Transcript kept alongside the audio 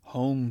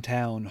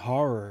Hometown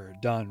horror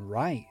done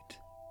right.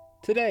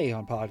 Today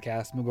on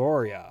Podcast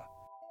Megoria.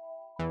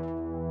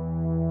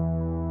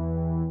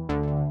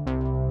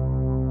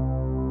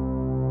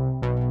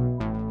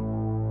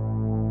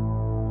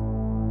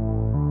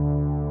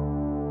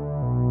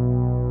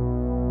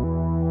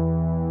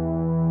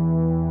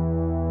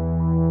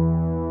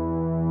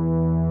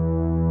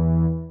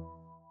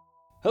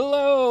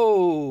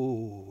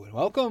 Hello, and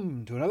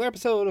welcome to another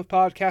episode of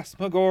Podcast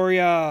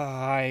Megoria.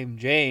 I'm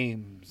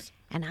James.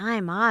 And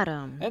I'm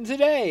Autumn. And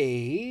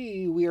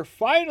today, we are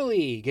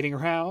finally getting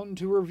around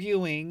to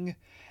reviewing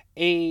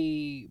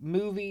a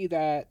movie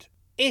that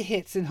it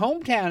hits in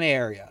hometown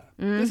area.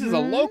 Mm-hmm. This is a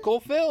local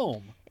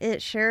film.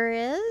 It sure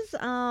is.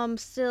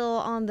 Still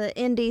on the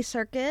indie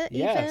circuit,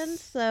 even.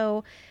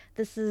 So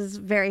this is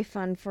very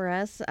fun for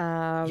us.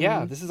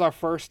 Yeah, this is our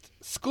first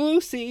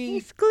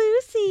exclusive.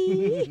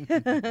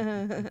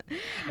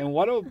 And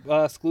what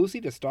a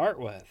exclusive to start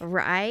with.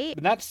 Right.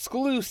 And that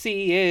exclusive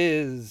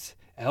is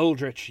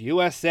Eldritch,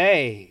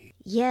 USA.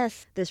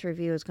 Yes, this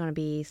review is going to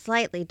be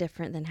slightly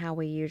different than how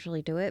we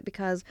usually do it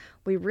because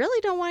we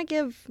really don't want to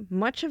give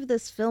much of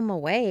this film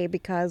away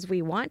because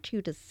we want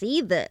you to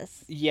see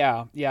this.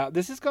 Yeah.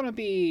 This is going to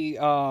be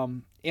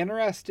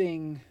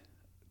interesting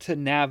to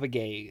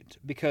navigate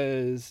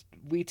because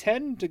we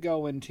tend to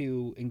go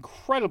into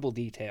incredible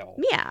detail.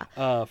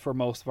 Yeah. For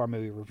most of our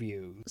movie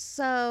reviews.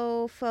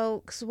 So,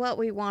 folks, what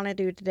we want to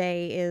do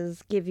today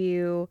is give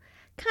you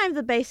kind of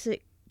the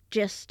basic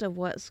gist of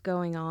what's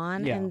going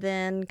on and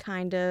then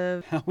kind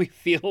of how we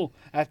feel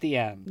at the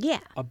end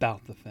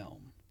about the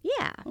film.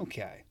 Yeah.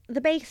 Okay.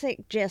 The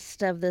basic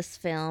gist of this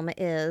film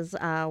is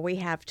we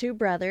have two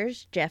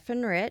brothers, Jeff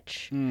and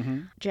Rich.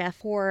 Mm-hmm. Jeff,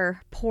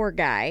 poor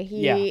guy.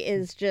 He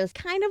is just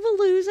kind of a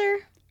loser.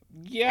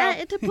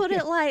 Yeah. To put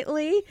it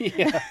lightly.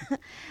 Yeah.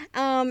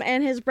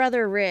 And his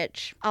brother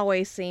Rich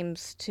always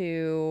seems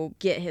to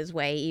get his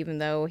way, even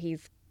though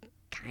he's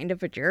kind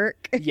of a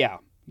jerk.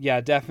 Yeah,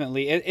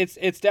 definitely.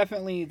 It's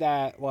definitely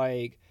that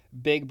like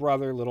big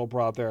brother, little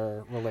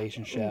brother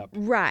relationship.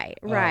 Right.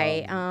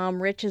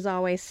 Rich is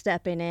always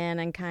stepping in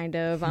and kind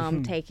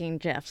of taking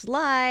Jeff's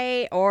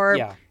light,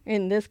 or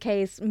in this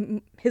case,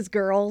 his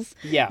girls.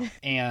 Yeah,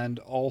 and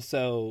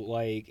also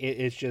like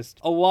it's just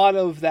a lot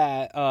of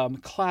that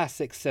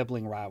classic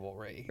sibling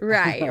rivalry.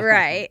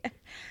 Right.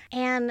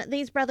 And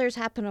these brothers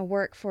happen to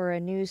work for a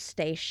news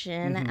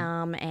station,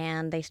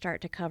 and they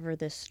start to cover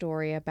this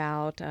story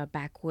about a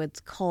backwoods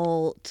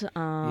cult.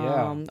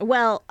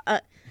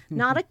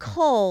 Not a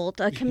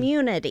cult, a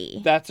community.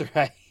 That's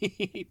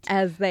right.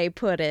 As they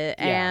put it.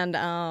 Yeah.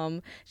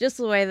 And just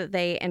the way that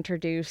they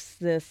introduce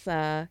this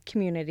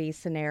community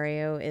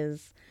scenario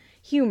is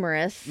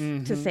humorous,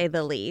 to say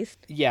the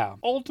least. Yeah.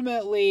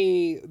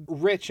 Ultimately,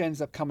 Rich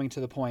ends up coming to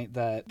the point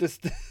that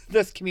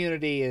this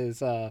community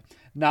is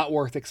not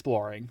worth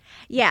exploring.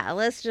 Yeah,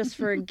 let's just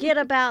forget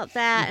about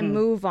that and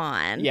move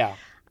on. Yeah.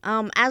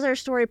 As our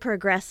story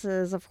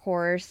progresses, of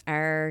course,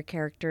 our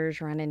characters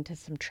run into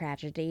some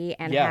tragedy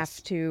and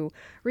have to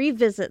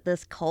revisit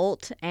this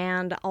cult,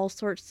 and all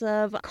sorts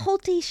of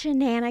culty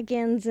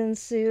shenanigans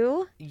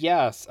ensue.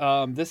 Yes.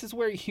 This is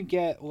where you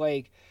get,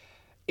 like,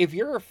 if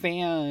you're a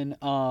fan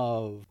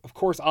of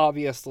course,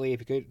 obviously, if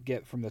you could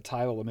get from the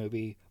title of the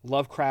movie,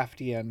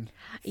 Lovecraftian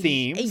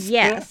themes.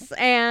 Yes.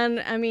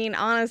 And, I mean,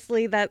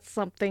 honestly, that's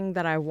something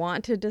that I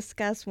want to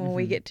discuss when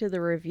we get to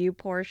the review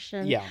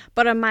portion. Yeah.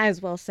 But I might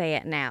as well say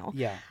it now.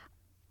 Yeah.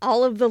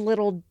 All of the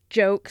little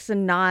jokes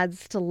and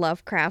nods to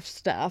Lovecraft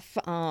stuff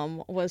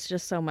was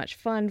just so much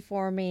fun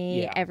for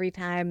me. Yeah. Every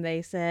time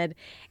they said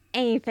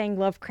anything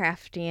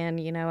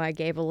Lovecraftian, I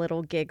gave a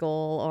little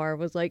giggle or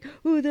was like,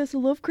 ooh, that's a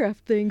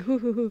Lovecraft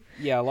thing.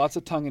 Yeah, lots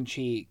of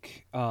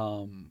tongue-in-cheek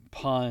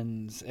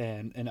puns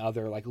and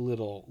other like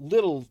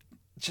little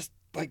just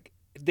like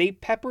they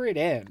pepper it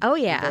in. Oh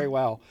yeah, very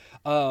well.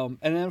 And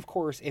then of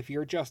course, if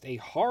you're just a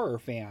horror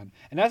fan,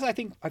 and that's I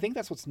think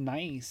that's what's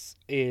nice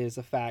is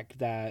the fact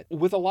that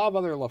with a lot of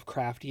other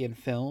Lovecraftian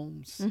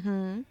films,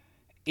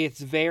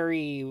 it's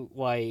very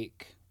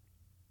like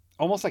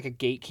almost like a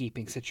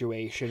gatekeeping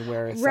situation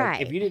where it's like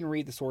if you didn't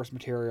read the source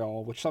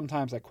material, which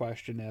sometimes I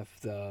question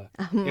if the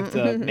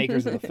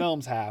makers of the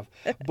films have,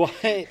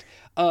 but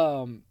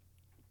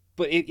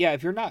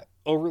if you're not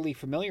overly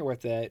familiar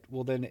with it,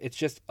 well then it's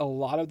just a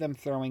lot of them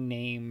throwing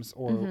names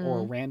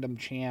or random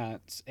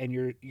chants, and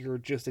you're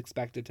just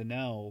expected to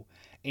know.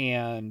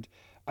 And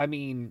I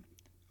mean,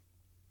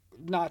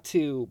 not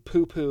to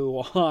poo-poo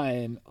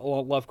on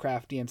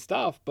Lovecraftian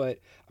stuff, but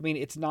I mean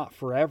it's not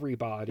for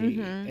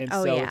everybody, and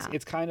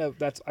it's kind of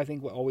that's I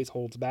think what always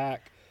holds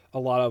back a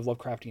lot of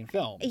Lovecraftian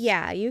films.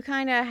 Yeah, you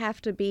kind of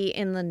have to be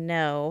in the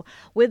know.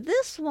 With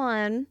this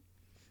one,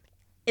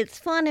 it's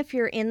fun if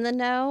you're in the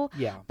know,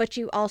 but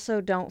you also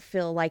don't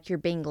feel like you're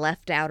being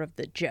left out of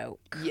the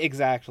joke.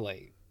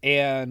 Exactly.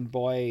 And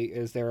boy,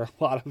 is there a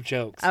lot of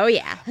jokes. Oh,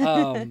 yeah.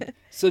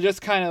 So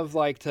just kind of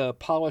like to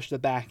polish the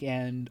back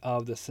end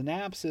of the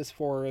synopsis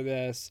for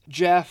this,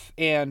 Jeff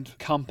and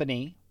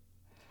company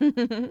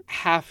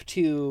have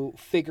to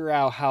figure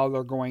out how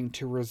they're going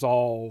to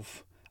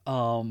resolve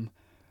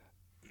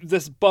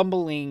this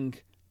bumbling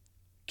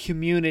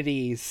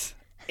community's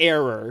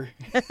error.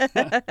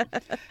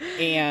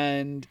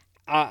 And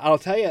I'll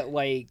tell you,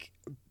 like,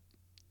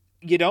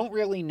 you don't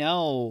really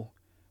know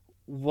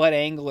what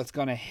angle it's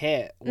going to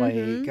hit, like,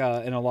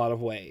 in a lot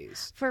of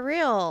ways. For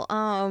real.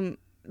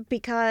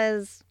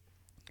 Because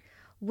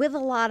with a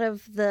lot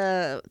of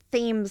the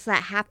themes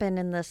that happen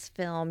in this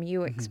film,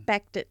 you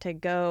expect it to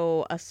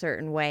go a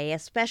certain way,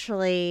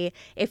 especially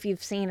if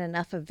you've seen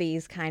enough of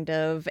these kind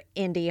of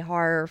indie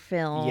horror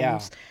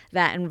films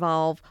that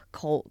involve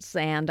cults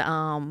and,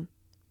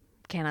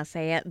 can I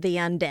say it, the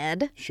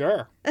undead?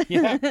 Sure.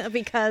 Yeah.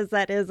 Because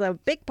that is a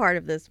big part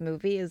of this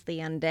movie, is the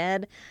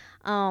undead.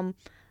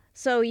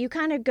 So you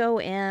kind of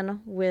go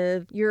in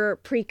with your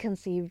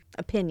preconceived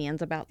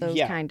opinions about those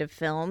kind of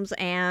films,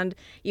 and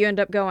you end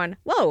up going,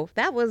 whoa,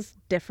 that was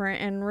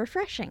different and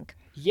refreshing.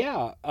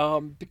 Yeah,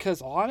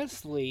 because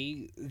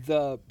honestly,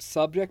 the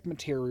subject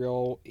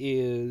material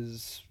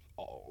is,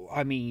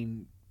 I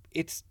mean,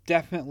 it's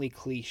definitely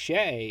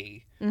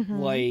cliche.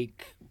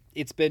 Like,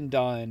 it's been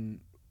done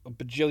a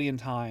bajillion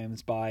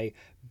times by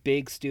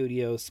big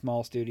studios,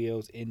 small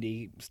studios,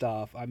 indie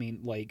stuff. I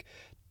mean, like,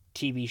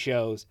 TV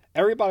shows.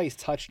 Everybody's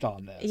touched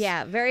on this.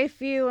 Yeah, very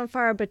few and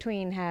far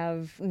between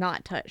have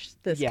not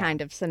touched this kind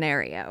of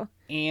scenario.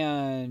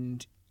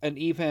 And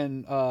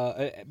even,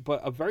 but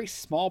a very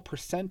small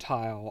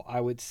percentile, I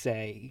would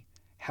say,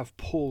 have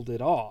pulled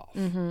it off.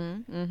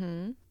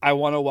 I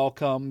want to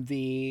welcome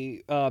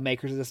the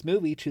makers of this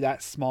movie to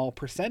that small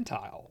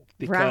percentile,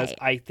 because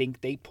I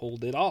think they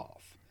pulled it off.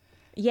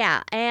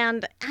 Yeah,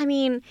 and I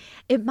mean,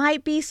 it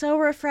might be so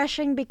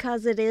refreshing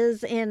because it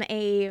is in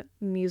a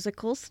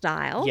musical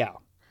style. Yeah.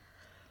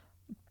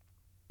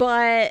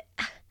 But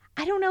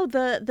I don't know,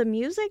 the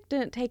music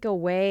didn't take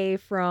away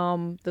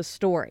from the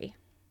story.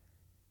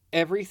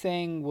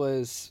 Everything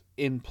was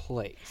in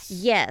place.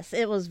 Yes,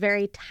 it was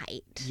very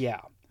tight.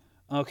 Yeah.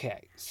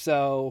 Okay,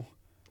 so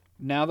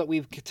now that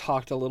we've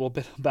talked a little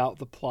bit about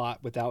the plot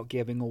without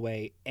giving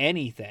away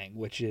anything,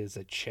 which is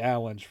a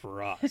challenge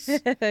for us.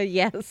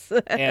 Yes.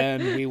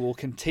 And we will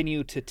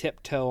continue to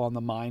tiptoe on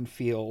the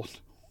minefield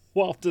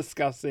while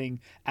discussing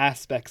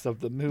aspects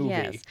of the movie.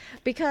 Yes,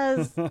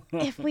 because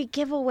if we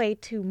give away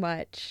too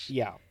much,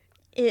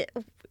 it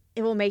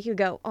will make you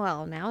go, oh,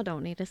 well, now I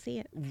don't need to see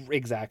it.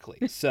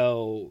 Exactly.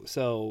 So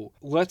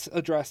let's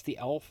address the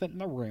elephant in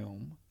the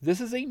room.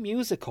 This is a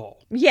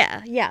musical.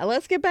 Yeah.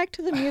 Let's get back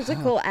to the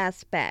musical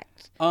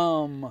aspect.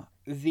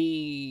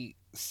 The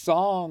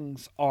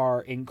songs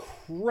are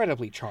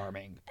incredibly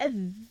charming.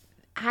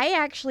 I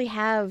actually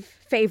have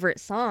favorite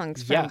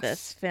songs from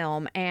this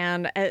film,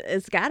 and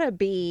it's got to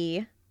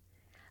be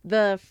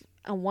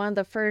one of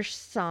the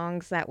first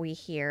songs that we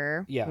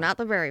hear. Yeah. Not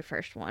the very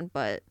first one,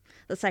 but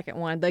the second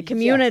one, the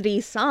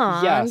Community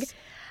song. Yes.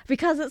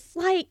 Because it's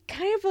like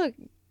kind of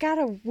got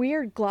a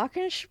weird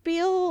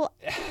glockenspiel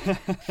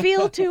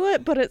feel to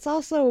it, but it's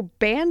also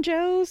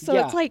banjo, so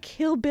it's like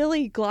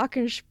hillbilly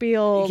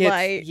glockenspiel.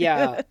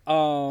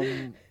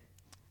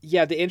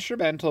 The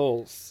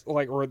instrumentals,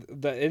 like, or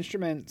the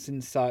instruments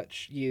and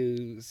such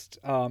used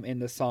in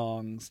the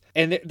songs,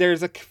 and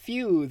there's a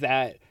few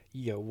that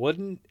you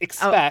wouldn't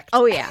expect.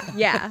 Oh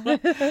yeah.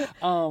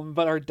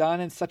 But are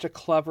done in such a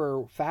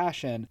clever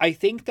fashion. I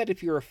think that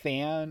if you're a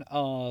fan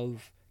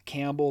of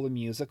Campbell the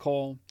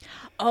Musical,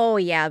 oh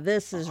yeah,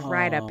 this is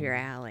right up your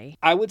alley.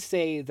 I would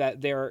say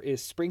that there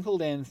is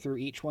sprinkled in through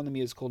each one of the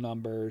musical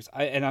numbers,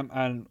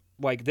 I'm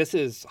like, this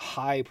is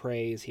high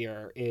praise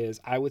here, is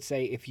I would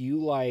say if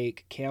you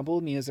like Campbell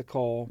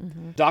Musical,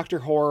 Dr.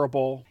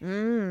 Horrible,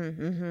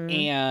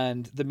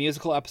 and the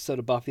musical episode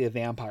of Buffy the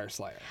Vampire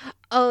Slayer.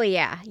 Oh,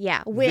 yeah.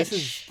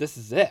 Which, this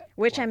is it.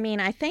 Which, I mean,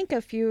 I think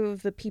a few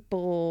of the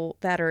people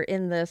that are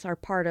in this are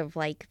part of,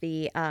 like,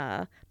 the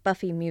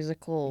Buffy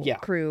musical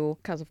crew,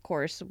 because, of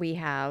course, we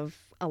have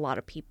a lot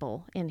of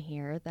people in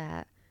here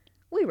that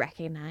we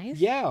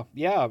recognize. Yeah.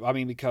 I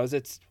mean, because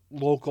it's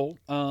local.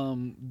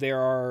 There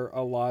are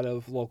a lot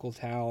of local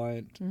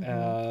talent,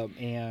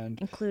 and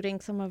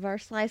including some of our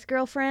Slice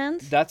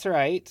girlfriends. That's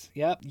right.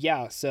 Yep.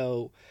 Yeah.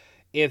 So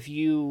if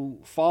you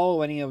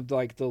follow any of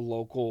like the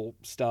local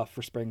stuff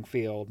for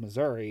Springfield,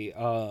 Missouri,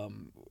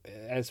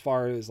 as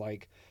far as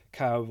like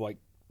kind of like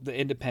the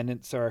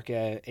independent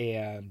circuit,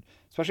 and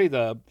especially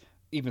the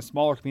even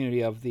smaller community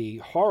of the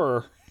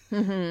horror.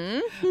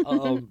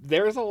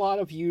 There's a lot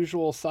of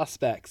usual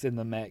suspects in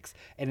the mix,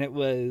 and it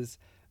was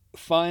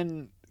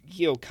fun,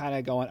 kind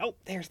of going, oh,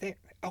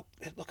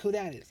 look who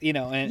that is, and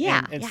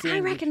I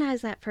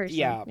recognize that person.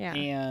 Yeah.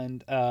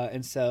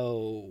 And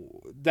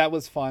so that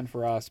was fun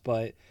for us,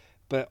 but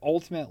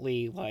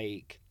ultimately,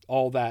 like,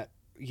 all that,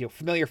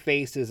 familiar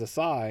faces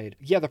aside,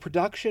 the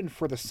production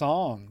for the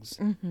songs,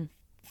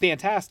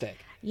 fantastic.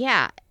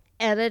 Yeah.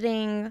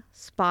 Editing,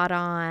 spot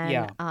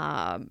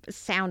on,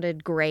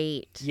 sounded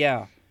great.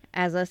 Yeah.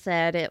 As I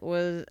said, it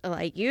was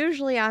like,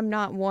 usually I'm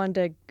not one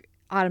to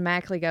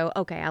automatically go,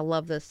 okay, I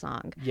love this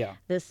song. Yeah.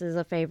 This is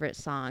a favorite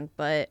song.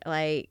 But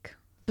like,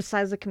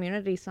 besides the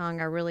Community song,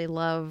 I really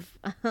love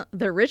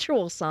the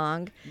Ritual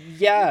song.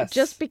 Yes.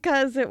 Just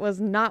because it was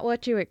not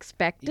what you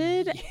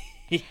expected.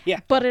 Yeah.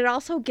 But it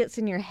also gets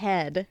in your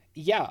head.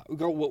 Yeah.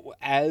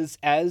 As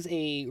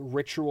a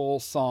ritual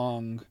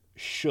song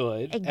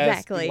should.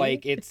 Exactly. As,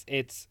 like,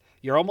 it's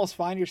you almost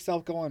find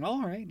yourself going,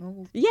 all right.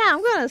 Well, yeah,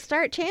 I'm going to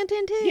start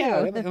chanting too. Yeah,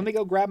 let me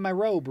go grab my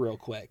robe real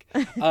quick.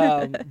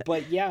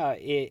 But yeah,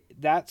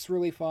 that's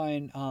really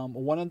fun.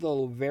 One of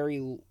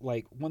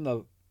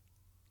the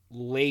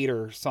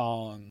later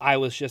song, I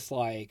was just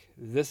like,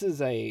 this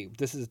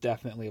is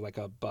definitely like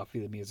a Buffy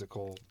the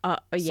Musical yeah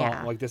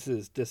song. Like this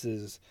is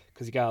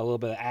because you got a little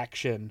bit of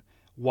action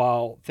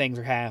while things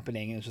are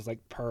happening, and it's just like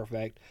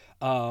perfect.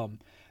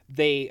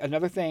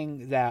 Another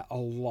thing that a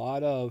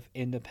lot of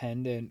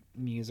independent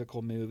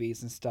musical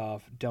movies and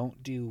stuff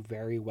don't do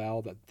very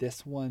well that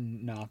this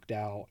one knocked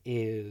out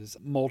is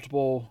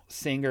multiple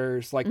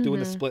singers, like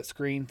doing the split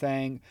screen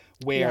thing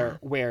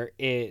where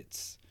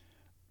it's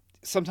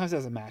sometimes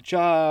doesn't match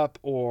up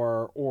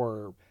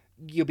or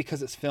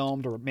because it's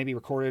filmed or maybe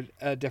recorded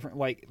different,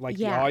 like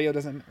the audio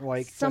doesn't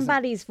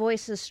somebody's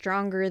voice is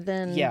stronger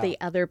than the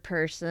other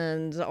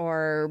person's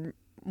or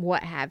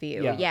what have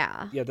you.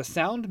 Yeah, the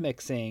sound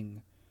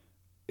mixing,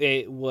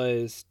 it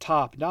was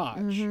top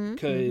notch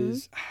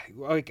because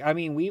like, I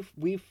mean,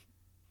 we've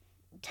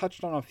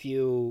touched on a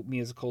few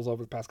musicals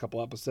over the past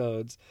couple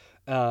episodes,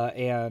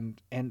 and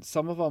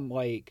some of them,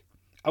 like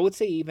I would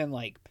say even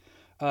like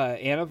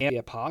Anna of the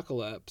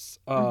Apocalypse,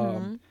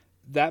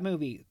 that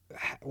movie,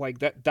 like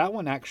that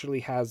one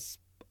actually has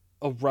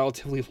a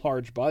relatively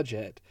large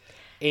budget,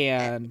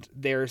 and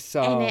there's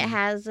some, and it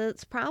has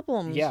its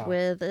problems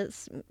with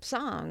its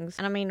songs.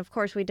 And I mean, of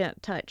course, we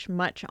didn't touch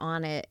much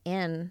on it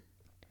in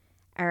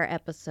our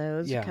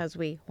episodes because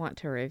we want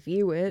to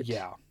review it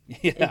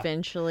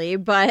eventually.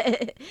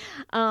 But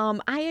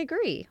I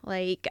agree.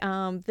 Like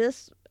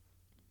this,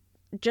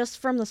 just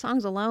from the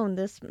songs alone,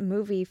 this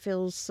movie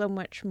feels so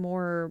much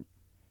more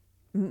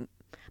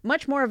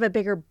of a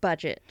bigger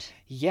budget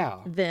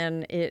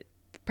than it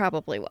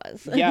probably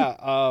was.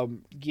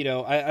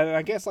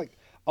 I guess like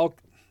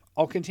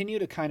I'll continue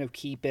to kind of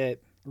keep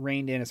it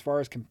reined in as far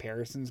as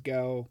comparisons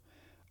go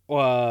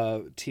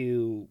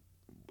to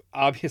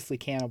obviously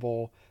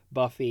Cannibal,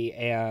 Buffy,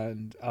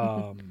 and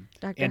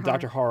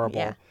Dr.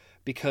 Horrible,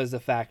 because the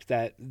fact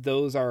that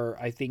those are,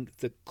 I think,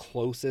 the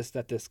closest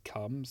that this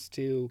comes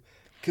to,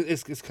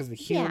 it's because the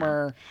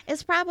humor.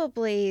 It's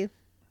probably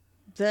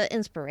the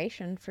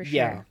inspiration for sure.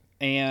 Yeah,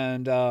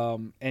 and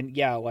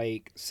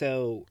like,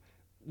 so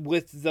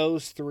with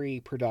those three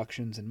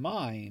productions in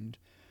mind,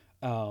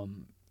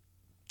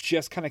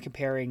 just kind of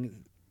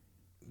comparing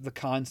the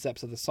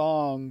concepts of the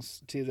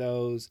songs to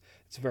those,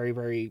 it's very,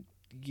 very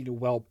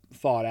well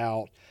thought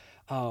out.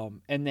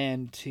 And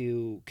then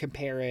to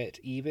compare it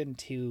even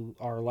to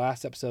our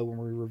last episode when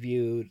we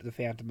reviewed The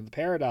Phantom of the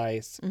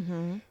Paradise,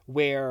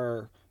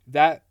 where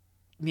that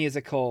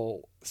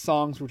musical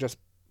songs were just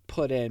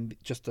put in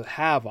just to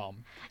have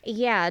them.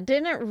 Yeah,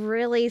 didn't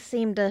really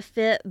seem to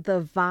fit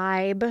the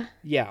vibe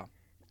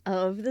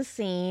of the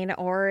scene,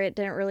 or it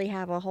didn't really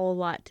have a whole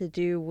lot to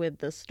do with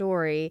the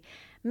story.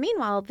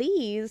 Meanwhile,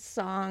 these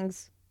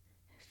songs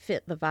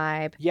fit the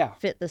vibe,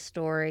 fit the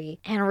story,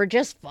 and were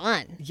just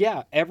fun.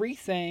 Yeah,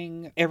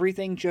 everything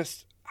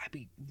just, I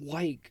mean,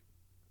 like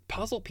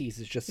puzzle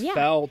pieces just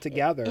fell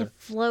together. It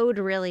flowed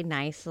really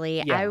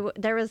nicely.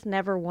 There was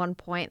never one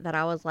point that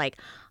I was like,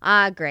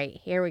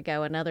 great, here we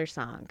go, another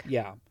song.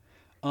 Yeah.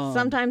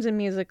 Sometimes in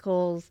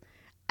musicals,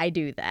 I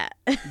do that.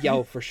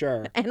 Yeah, for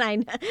sure. And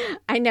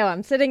I know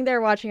I'm sitting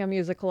there watching a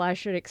musical, I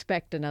should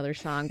expect another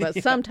song,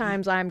 but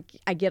sometimes I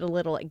get a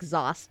little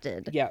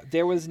exhausted. Yeah,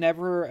 there was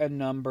never a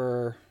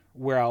number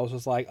where I was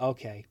just like,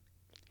 okay,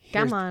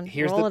 come on,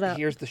 here's roll it up.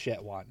 Here's the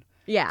shit one.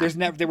 Yeah.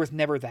 There was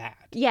never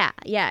that. Yeah,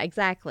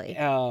 exactly.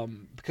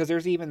 Because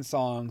there's even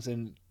songs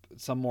in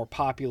some more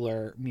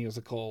popular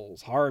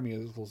musicals, horror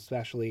musicals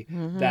especially,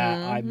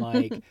 that I'm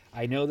like,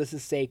 I know this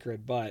is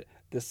sacred, but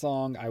this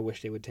song I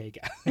wish they would take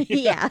out.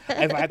 Yeah.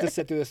 If I have to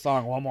sit through the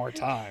song one more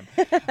time.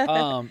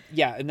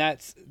 And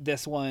that's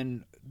this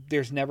one.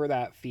 There's never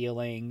that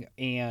feeling,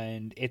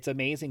 and it's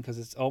amazing because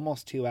it's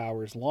almost 2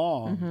 hours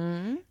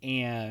long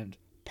and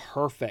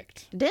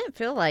perfect. Didn't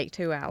feel like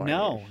 2 hours.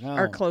 No.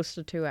 Or close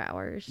to 2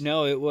 hours.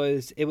 No, it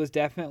was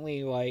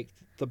definitely like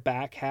the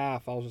back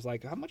half. I was just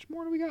like, how much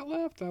more do we got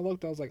left? And I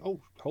looked, I was like, oh,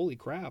 holy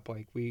crap.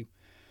 Like we've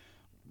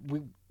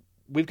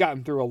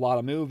gotten through a lot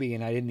of movie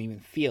and I didn't even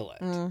feel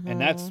it. And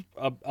that's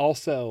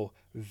also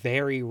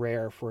very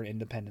rare for an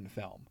independent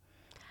film.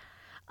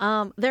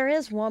 There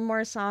is one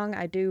more song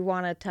I do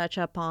want to touch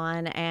up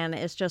on, and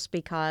it's just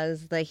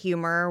because the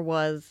humor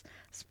was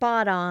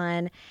spot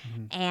on,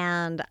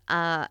 and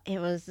it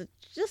was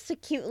just a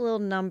cute little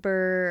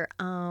number,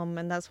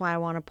 and that's why I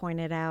want to point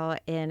it out.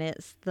 And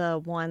it's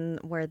the one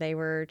where they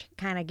were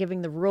kind of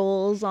giving the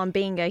rules on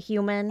being a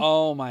human.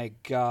 Oh my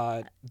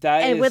god,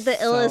 and with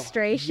the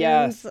illustrations.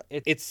 Yes,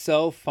 it's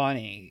so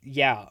funny.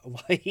 Yeah,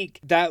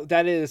 like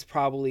that is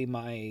probably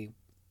my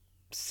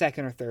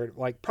second or third,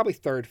 like probably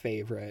third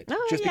favorite.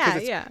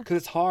 Because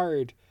it's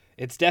hard.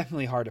 It's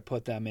definitely hard to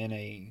put them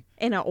in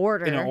an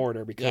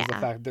order because the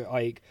fact that,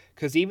 like,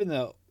 because even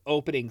the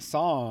opening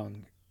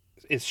song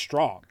is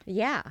strong.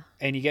 Yeah.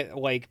 And you get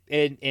like,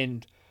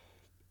 and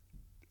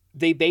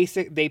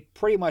they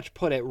pretty much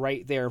put it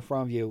right there in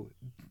front of you.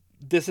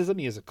 This is a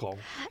musical.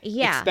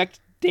 Yeah. Expect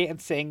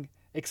dancing.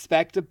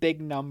 Expect a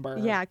big number.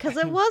 Yeah, because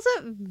it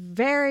wasn't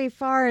very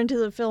far into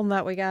the film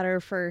that we got our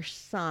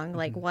first song.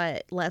 Like,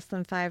 what, less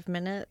than 5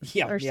 minutes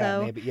or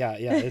so? Maybe. Yeah.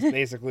 It's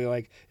basically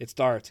like, it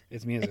starts.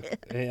 It's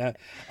music. Yeah.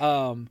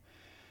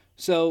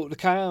 So to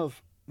kind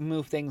of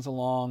move things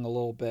along a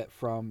little bit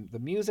from the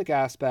music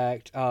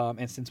aspect,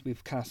 and since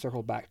we've kind of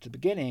circled back to the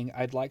beginning,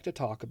 I'd like to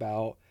talk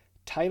about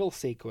title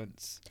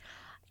sequence.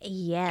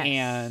 Yes.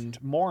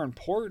 And more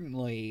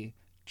importantly,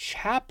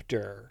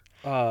 chapter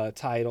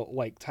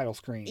title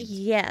screens.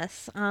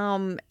 Yes.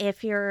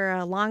 If you're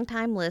a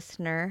longtime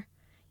listener,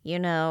 you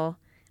know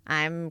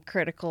I'm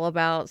critical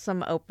about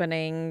some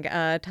opening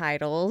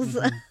titles.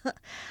 Mm-hmm.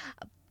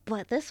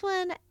 But this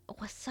one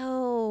was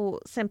so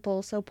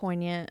simple, so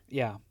poignant.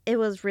 Yeah. It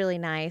was really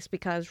nice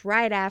because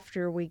right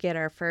after we get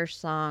our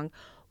first song,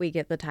 we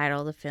get the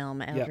title of the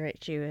film,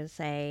 Eldritch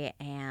USA,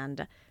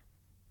 and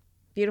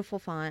beautiful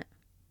font,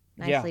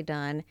 nicely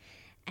done.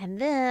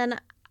 And then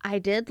I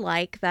did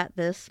like that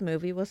this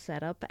movie was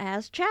set up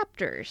as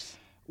chapters.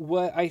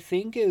 What I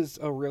think is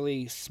a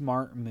really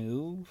smart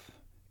move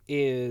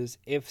is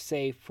if,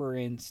 say, for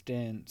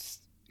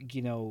instance,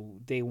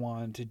 they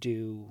wanted to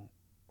do,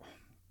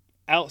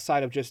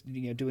 outside of just,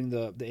 doing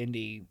the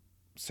indie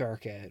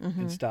circuit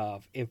and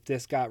stuff, if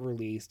this got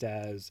released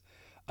as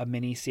a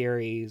mini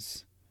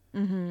series,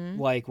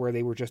 like where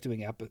they were just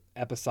doing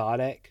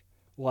episodic,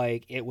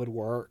 like it would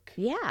work.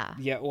 Yeah.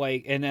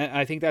 Like, and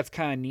I think that's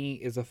kind of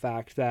neat, is the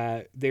fact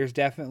that there's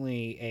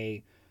definitely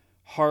a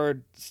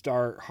hard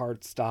start,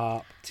 hard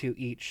stop to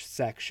each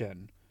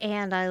section.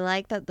 And I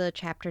like that the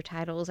chapter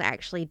titles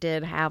actually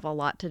did have a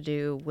lot to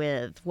do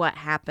with what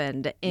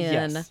happened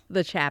in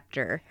the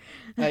chapter.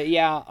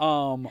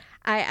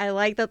 I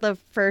like that the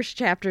first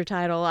chapter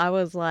title, I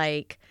was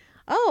like,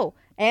 oh,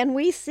 and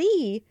we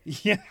see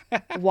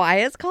why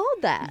it's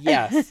called that.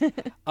 Yes.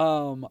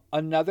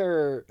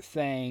 Another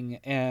thing,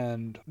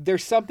 and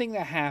there's something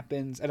that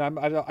happens, and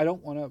I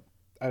don't want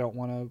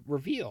to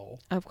reveal,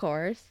 of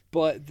course,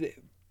 but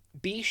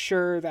be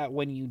sure that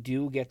when you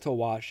do get to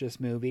watch this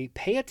movie,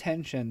 pay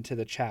attention to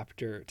the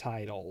chapter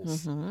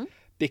titles,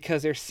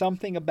 because there's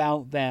something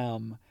about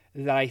them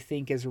that I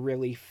think is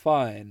really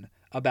fun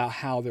about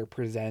how they're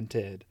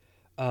presented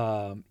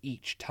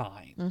each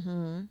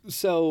time.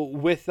 So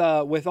with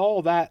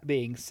all that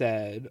being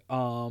said,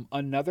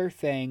 another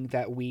thing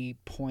that we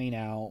point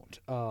out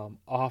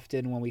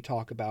often when we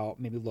talk about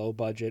maybe low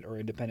budget or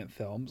independent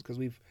films, because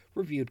we've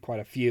reviewed quite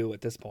a few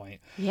at this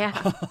point.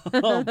 Yeah.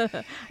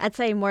 I'd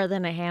say more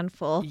than a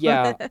handful.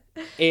 Yeah.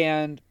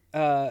 And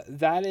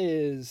that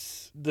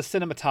is the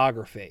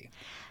cinematography.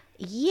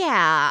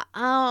 Yeah.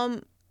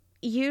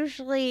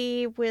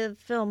 Usually with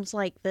films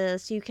like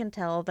this, you can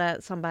tell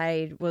that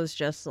somebody was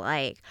just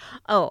like,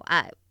 oh,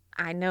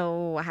 I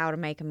know how to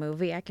make a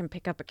movie. I can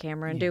pick up a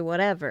camera and do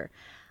whatever.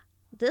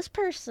 This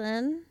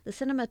person, the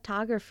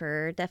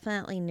cinematographer,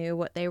 definitely knew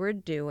what they were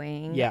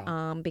doing.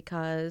 Yeah.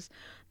 Because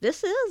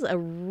this is a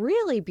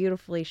really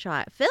beautifully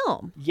shot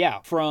film. Yeah,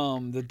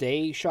 from the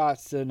day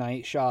shots to the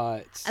night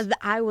shots.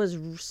 I was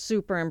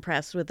super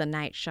impressed with the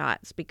night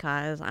shots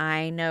because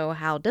I know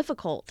how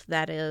difficult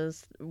that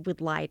is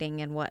with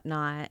lighting and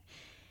whatnot.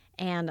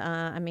 And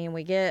I mean,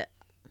 we get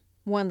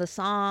one of the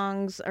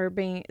songs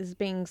is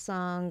being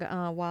sung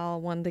while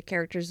one of the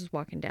characters is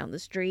walking down the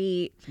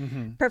street.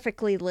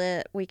 Perfectly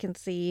lit. We can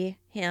see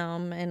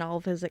him and all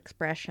of his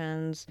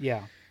expressions.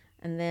 Yeah.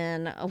 And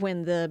then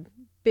when the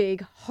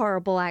big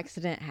horrible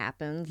accident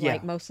happens,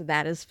 like most of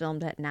that is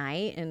filmed at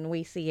night, and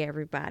we see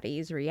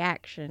everybody's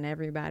reaction,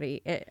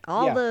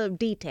 all the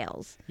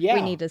details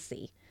we need to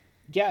see.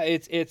 Yeah,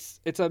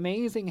 it's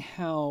amazing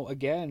how,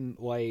 again,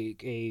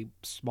 like a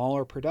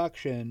smaller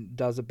production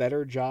does a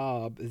better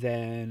job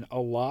than a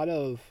lot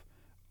of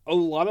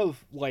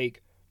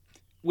like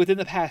within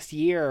the past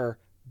year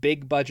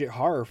big budget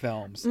horror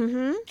films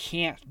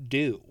can't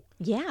do.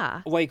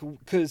 Yeah. Like,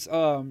 because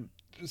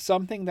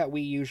something that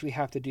we usually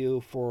have to do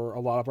for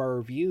a lot of our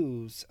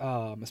reviews,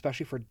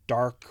 especially for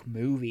dark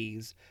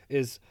movies,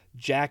 is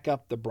jack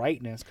up the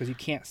brightness because you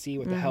can't see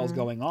what the hell's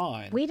going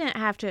on. We didn't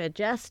have to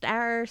adjust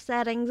our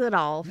settings at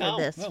all for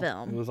this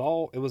film. It was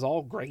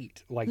all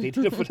great. Like, they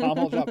did a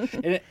phenomenal job,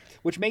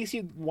 which makes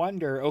you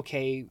wonder,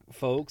 okay,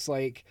 folks,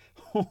 like,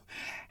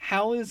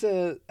 how is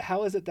it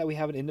that we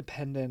have an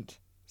independent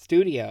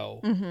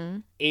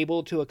studio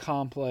able to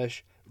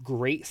accomplish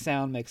great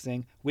sound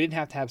mixing? We didn't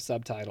have to have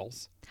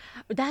subtitles.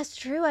 That's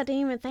true. I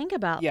didn't even think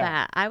about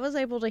that. I was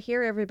able to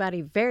hear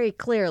everybody very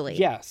clearly.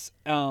 Yes.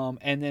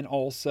 And then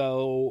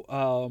also,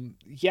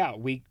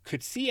 we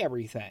could see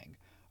everything.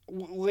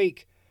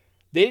 Like,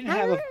 they didn't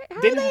How are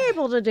they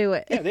able to do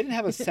it? Yeah, they didn't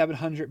have a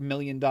 $700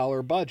 million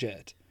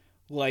budget.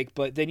 Like,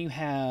 but then you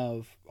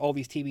have all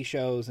these TV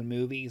shows and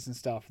movies and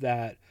stuff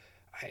that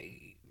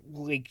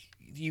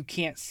you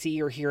can't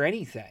see or hear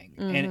anything,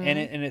 and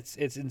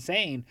it's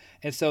insane.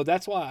 And so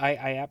that's why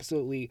I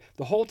absolutely,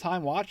 the whole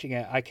time watching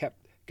it, I kept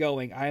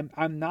going.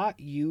 I'm not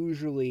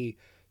usually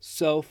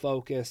so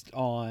focused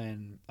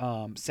on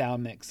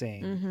sound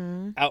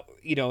mixing out,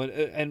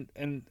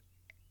 and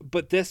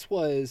but this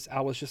was,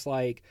 I was just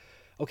like,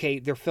 okay,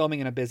 they're filming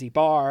in a busy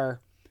bar,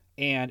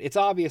 and it's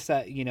obvious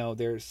that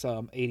there's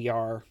some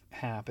ADR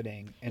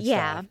happening and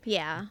stuff.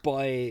 Yeah.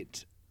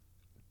 But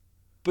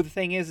the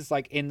thing is, it's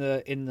like in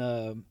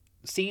the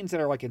scenes that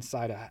are like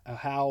inside a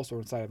house or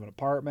inside of an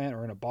apartment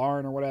or in a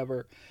barn or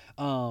whatever.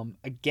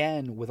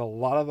 Again, with a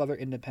lot of other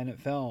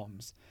independent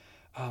films,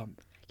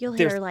 you'll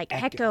hear like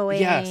echoing.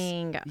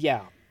 Yes,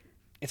 yeah,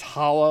 it's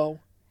hollow.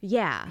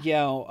 Yeah.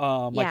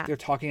 Like they're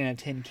talking in a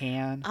tin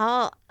can.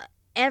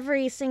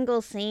 Every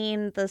single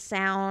scene, the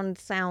sound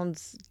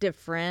sounds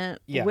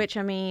different. Yeah. Which,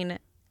 I mean,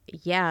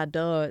 yeah,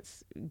 duh,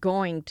 it's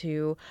going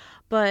to.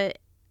 But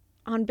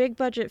on big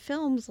budget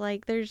films,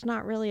 like, there's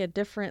not really a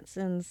difference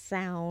in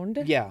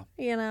sound. Yeah.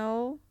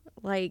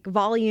 Like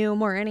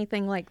volume or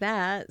anything like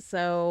that.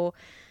 So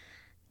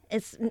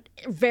it's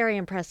very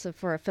impressive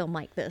for a film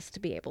like this to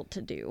be able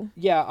to do.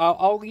 Yeah,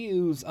 I'll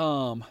use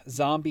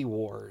Zombie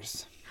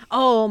Wars.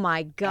 Oh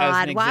my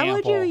God. Why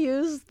would you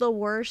use the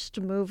worst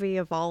movie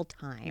of all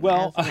time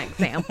as an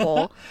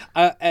example?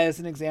 As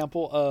an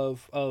example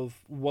of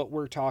what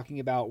we're talking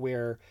about,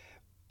 where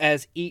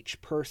as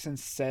each person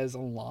says a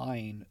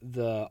line,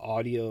 the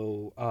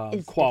audio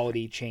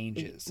quality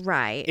changes.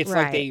 Right. It's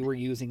like they were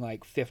using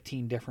like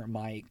 15 different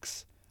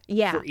mics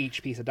for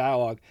each piece of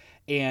dialogue.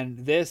 And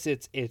this,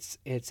 it's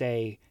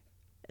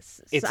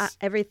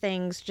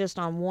everything's just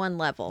on one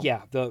level.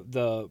 Yeah.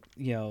 The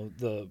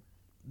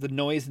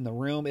noise in the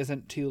room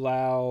isn't too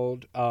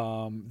loud.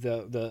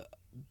 The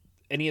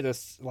any of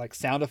the like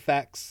sound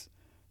effects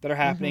that are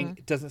happening,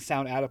 it doesn't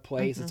sound out of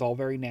place. It's all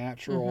very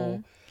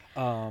natural.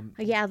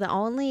 The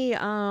only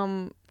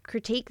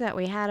critique that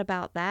we had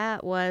about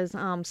that was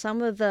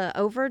some of the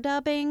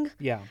overdubbing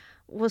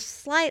was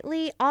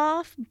slightly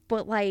off,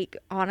 but like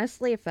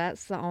honestly, if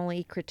that's the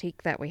only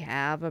critique that we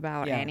have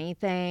about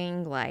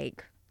anything,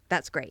 like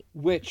that's great.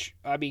 Which,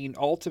 I mean,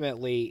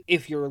 ultimately,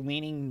 if you're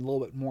leaning a little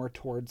bit more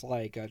towards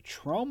like a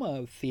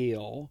trauma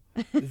feel,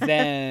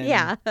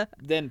 then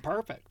then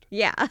perfect.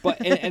 Yeah.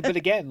 But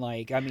again,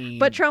 like, I mean,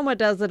 but trauma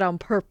does it on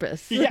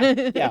purpose.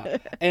 Yeah.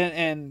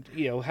 And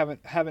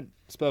haven't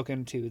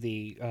spoken to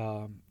the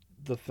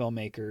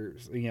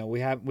filmmakers.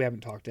 We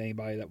haven't talked to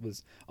anybody that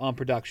was on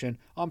production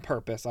on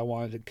purpose. I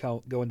wanted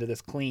to go into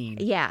this clean.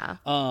 Yeah.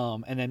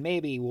 And then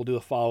maybe we'll do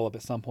a follow-up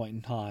at some point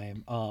in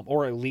time,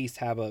 or at least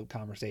have a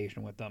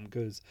conversation with them,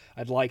 because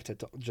I'd like to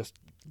just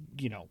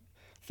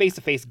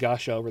face-to-face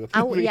gush over the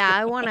movie.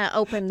 I want to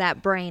open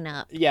that brain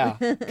up. Yeah,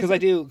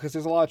 because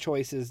there's a lot of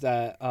choices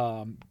that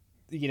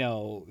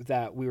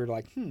that we were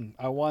like,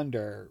 I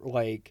wonder,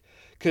 like,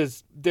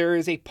 because there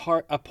is a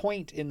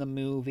point in the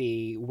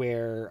movie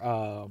where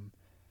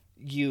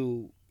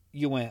you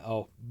went,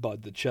 oh,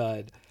 Bud the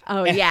Chud.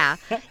 Oh yeah.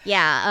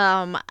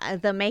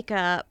 The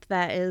makeup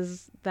that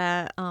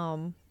the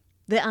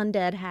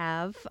undead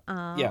have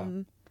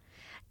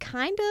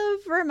kind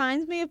of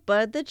reminds me of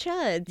Bud the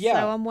Chud. Yeah.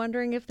 So I'm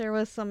wondering if there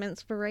was some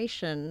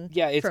inspiration.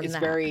 Yeah, it's that.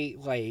 very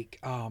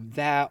like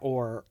that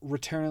or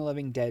Return of the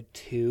Living Dead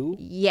 2.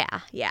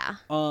 Yeah.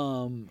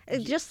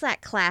 Just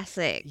that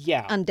classic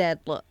undead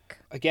look.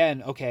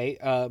 Again, okay,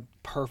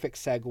 perfect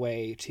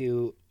segue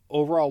to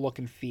overall look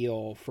and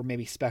feel for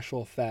maybe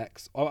special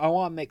effects. I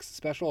want to mix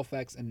special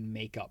effects and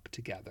makeup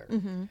together.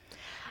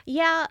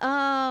 Yeah,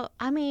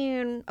 I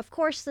mean, of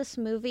course, this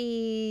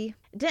movie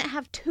didn't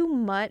have too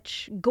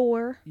much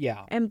gore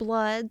and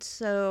blood,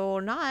 so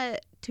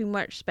not too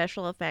much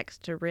special effects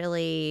to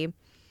really,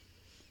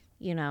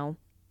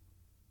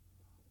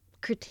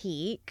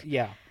 critique.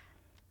 Yeah.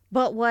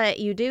 But what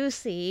you do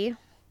see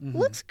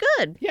looks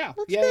good. Yeah.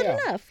 Looks good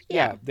enough.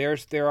 Yeah.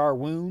 There are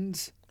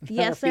wounds.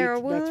 Yes, there are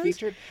wounds. That's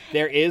featured.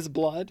 There is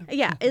blood.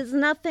 Yeah, it's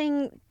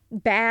nothing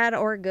bad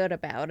or good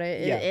about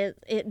it.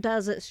 It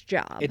does its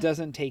job. It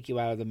doesn't take you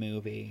out of the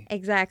movie.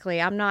 Exactly.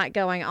 I'm not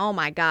going, oh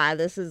my God,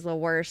 this is the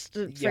worst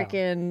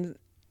freaking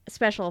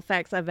special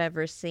effects I've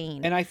ever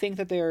seen. And I think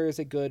that there is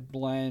a good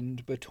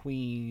blend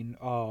between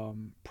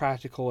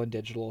practical and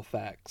digital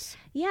effects.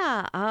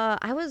 Yeah,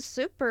 I was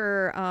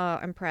super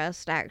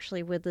impressed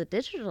actually with the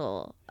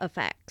digital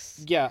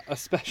effects. Yeah,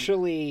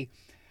 especially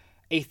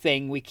a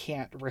thing we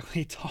can't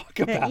really talk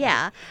about.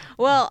 Yeah.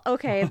 Well,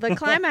 okay, the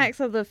climax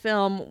of the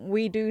film,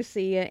 we do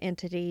see an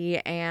entity,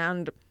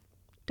 and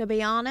to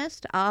be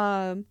honest,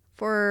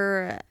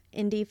 for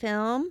indie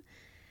film,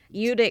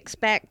 you'd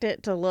expect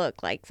it to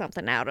look like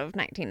something out of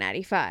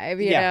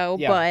 1995, you know,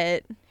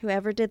 but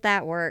whoever did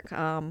that work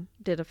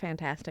did a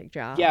fantastic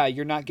job. Yeah,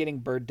 you're not getting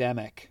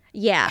Birdemic.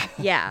 Yeah.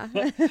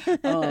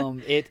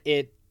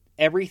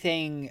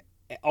 Everything,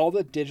 all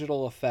the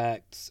digital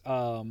effects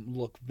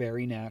look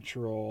very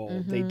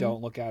natural. They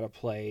don't look out of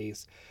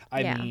place.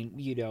 I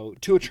mean,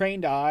 to a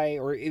trained eye,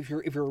 or if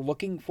you're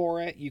looking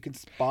for it, you can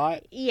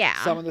spot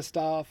some of the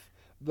stuff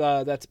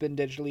that's been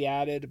digitally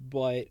added.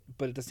 But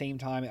at the same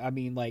time, I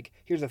mean, like,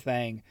 here's the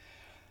thing: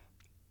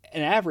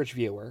 an average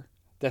viewer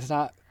that's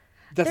not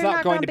that's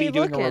not going to be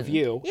doing a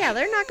review. Yeah,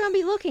 they're not going to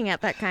be looking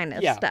at that kind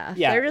of stuff.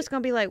 Yeah. They're just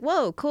going to be like,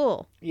 whoa,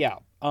 cool. Yeah.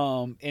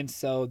 And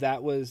so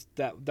that was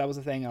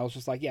the thing. I was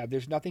just like, yeah,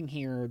 there's nothing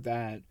here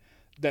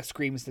that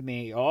screams to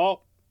me,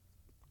 oh,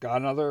 got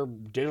another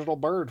digital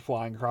bird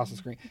flying across the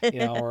screen,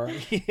 or,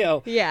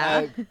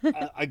 yeah.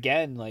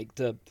 Again, like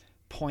to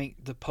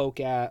poke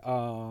at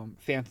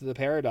Phantom of the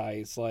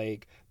Paradise,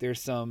 like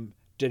there's some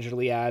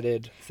digitally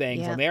added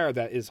things on there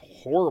that is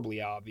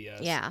horribly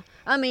obvious. Yeah.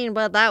 I mean,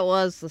 but that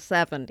was the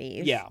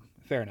 70s. Yeah,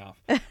 fair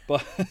enough.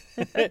 But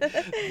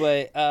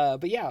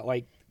but yeah,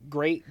 like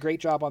great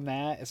job on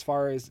that. As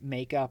far as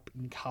makeup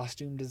and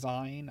costume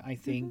design, I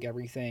think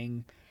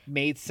everything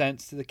made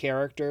sense to the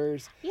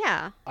characters.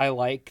 Yeah. I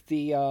like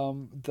the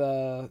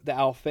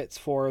outfits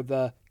for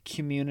the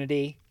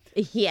community.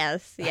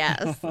 Yes.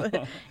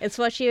 It's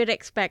what you would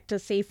expect to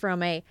see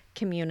from a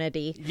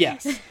community.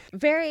 Yes.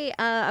 Very,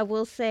 I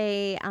will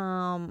say,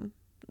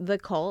 the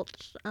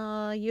cult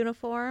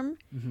uniform,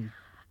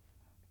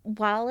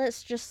 while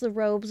it's just the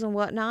robes and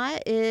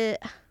whatnot, it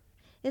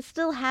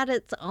still had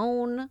its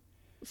own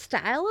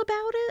style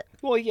about it.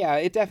 Well, yeah,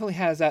 it definitely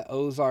has that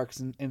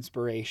Ozarks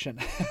inspiration.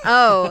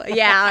 Oh,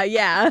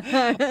 yeah.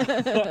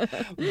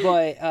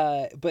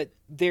 But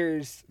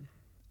there's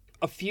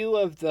a few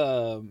of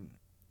the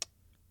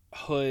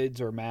hoods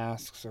or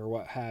masks or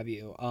what have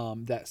you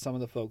that some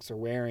of the folks are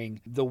wearing,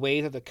 the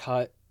way that the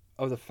cut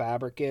of the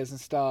fabric is and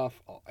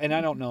stuff, and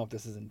I don't know if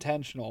this is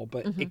intentional,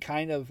 but it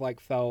kind of like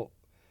felt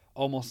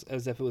almost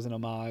as if it was an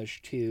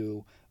homage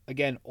to,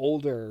 again,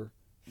 older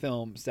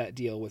films that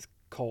deal with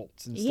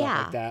cults and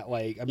stuff like that,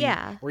 like I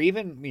mean, or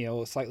even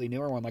a slightly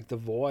newer one like The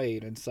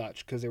Void and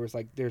such, because there was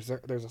like there's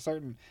a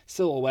certain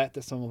silhouette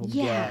that some of them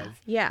give,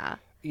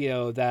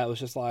 that was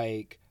just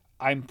like,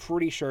 I'm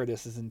pretty sure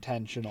this is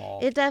intentional.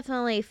 It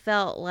definitely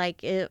felt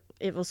like it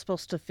was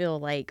supposed to feel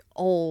like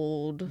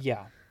old.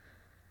 Yeah.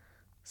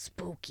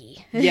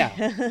 Spooky.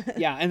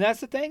 Yeah. And that's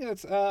the thing.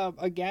 That's,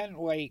 again,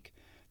 like,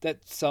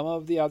 that some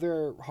of the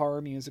other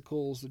horror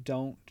musicals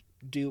don't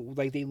do.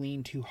 Like, they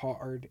lean too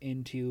hard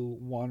into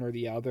one or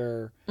the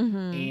other.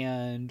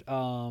 And,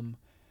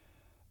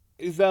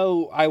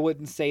 though I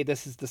wouldn't say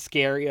this is the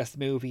scariest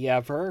movie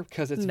ever,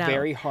 because it's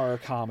very horror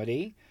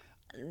comedy.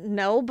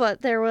 No,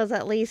 but there was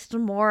at least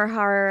more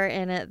horror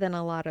in it than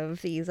a lot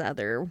of these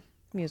other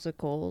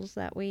musicals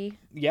that we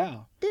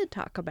did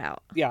talk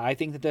about. Yeah, I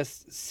think that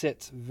this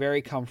sits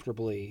very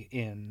comfortably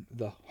in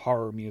the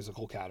horror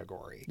musical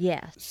category.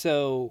 Yes.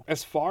 So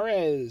as far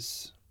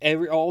as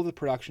all the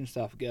production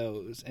stuff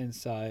goes and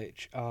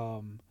such,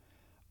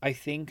 I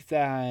think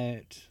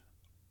that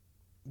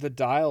the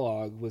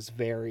dialogue was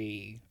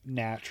very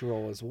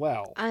natural as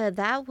well.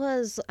 That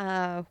was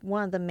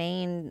one of the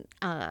main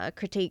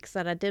critiques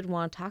that I did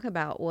want to talk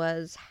about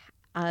was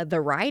the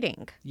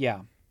writing. Yeah.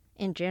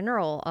 In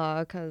general,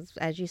 because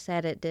as you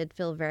said, it did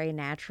feel very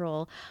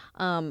natural.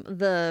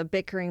 The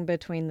bickering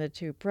between the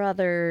two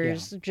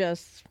brothers,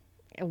 just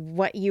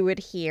what you would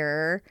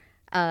hear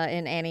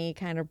in any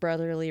kind of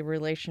brotherly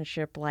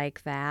relationship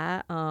like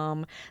that.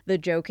 The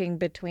joking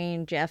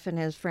between Jeff and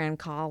his friend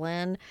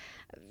Colin,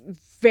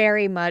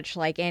 very much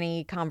like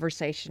any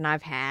conversation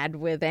I've had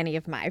with any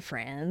of my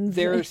friends.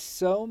 There are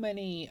so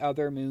many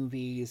other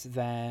movies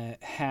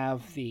that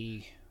have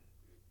the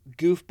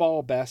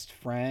goofball best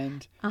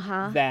friend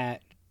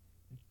that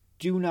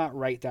do not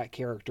write that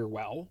character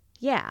well.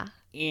 Yeah.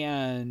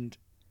 And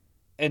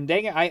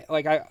dang it,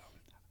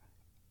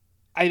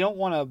 I don't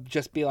want to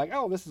just be like,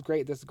 oh, this is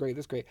great.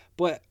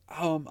 But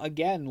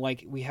again,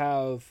 like we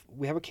have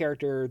a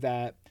character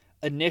that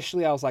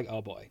initially I was like,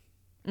 oh boy,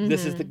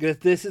 this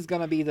is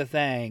gonna be the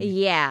thing.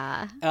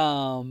 Yeah.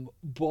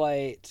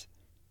 But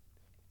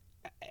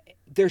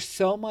there's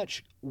so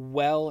much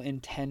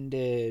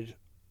well-intended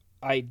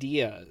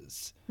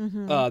ideas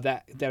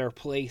that are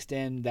placed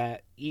in,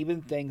 that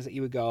even things that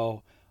you would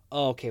go,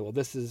 oh, okay, well,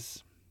 this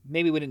is,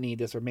 maybe we didn't need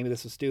this, or maybe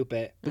this was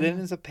stupid, but then it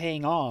ends up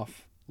paying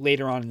off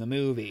later on in the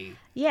movie.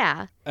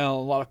 Yeah. A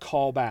lot of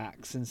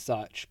callbacks and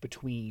such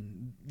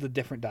between the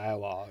different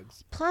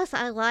dialogues. Plus,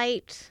 I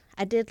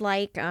did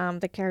like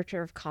the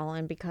character of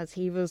Colin, because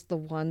he was the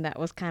one that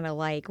was kind of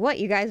like, what,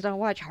 you guys don't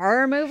watch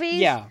horror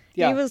movies? Yeah.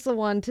 He was the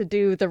one to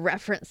do the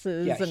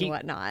references and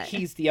whatnot.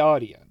 He's the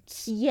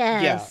audience.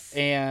 Yes.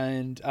 Yeah.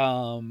 And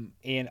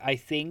I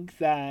think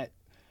that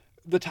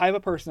the type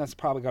of person that's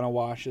probably going to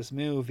watch this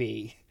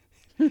movie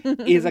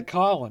is a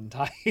Colin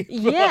type.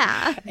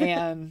 Yeah.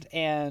 and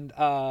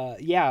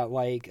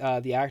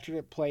the actor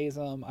that plays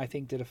him, I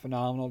think, did a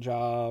phenomenal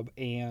job.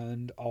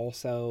 And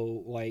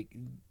also, like,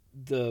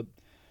 the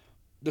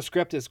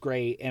script is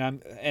great.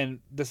 And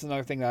this is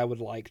another thing that I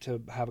would like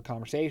to have a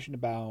conversation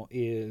about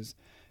is,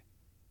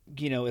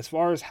 as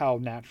far as how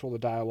natural the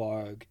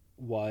dialogue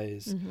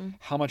was,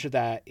 how much of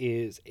that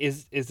is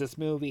this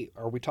movie,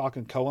 are we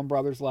talking Coen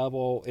Brothers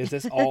level? Is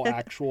this all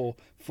actual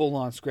full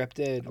on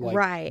scripted, like,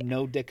 right,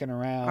 no dicking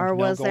around, or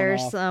was there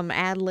some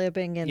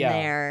ad-libbing in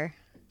there?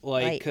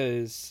 Like,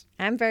 because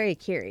I'm very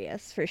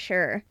curious for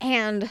sure.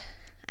 And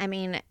I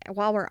mean,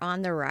 while we're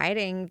on the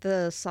writing,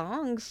 the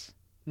songs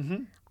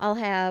all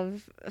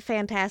have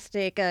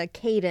fantastic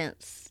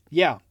cadence.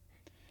 Yeah.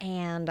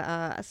 And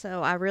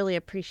so I really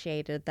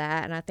appreciated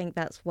that. And I think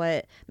that's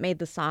what made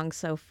the song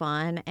so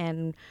fun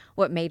and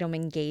what made them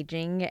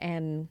engaging.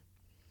 And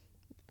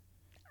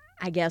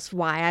I guess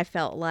why I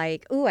felt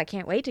like, ooh, I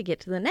can't wait to get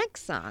to the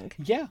next song.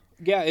 Yeah.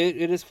 Yeah,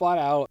 it is flat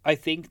out. I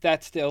think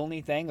that's the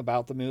only thing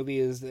about the movie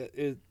is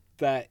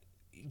that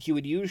you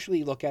would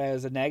usually look at it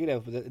as a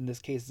negative, but in this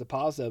case it's a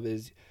positive,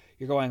 is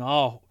you're going,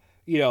 oh,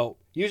 usually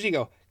you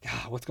go,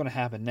 God, what's going to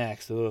happen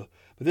next? Ugh.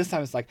 But this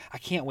time it's like, I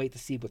can't wait to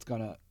see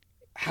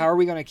how are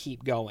we going to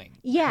keep going?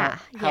 Yeah.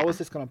 How is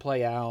this going to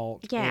play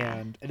out? Yeah.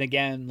 And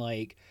again,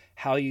 like,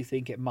 how you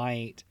think it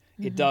might,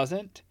 it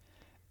doesn't.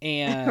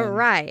 And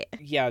right.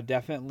 Yeah,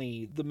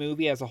 definitely the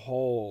movie as a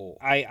whole,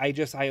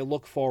 I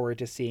look forward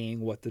to seeing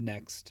what the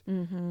next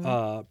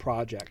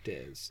project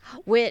is.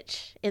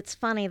 Which, it's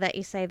funny that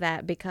you say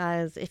that,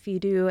 because if you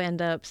do end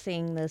up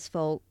seeing this,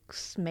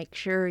 folks, make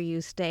sure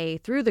you stay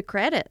through the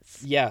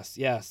credits. Yes.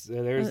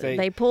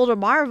 They pulled a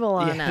Marvel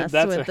on us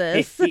with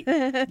this.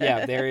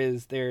 Yeah, there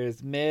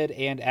is mid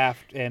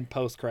and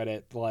post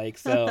credit, like,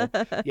 so.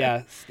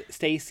 Yeah,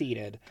 stay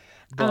seated.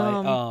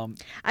 But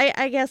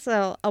I guess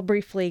I'll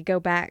briefly go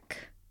back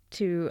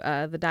to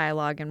the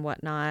dialogue and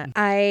whatnot.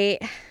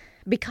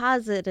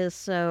 Because it is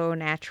so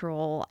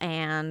natural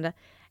and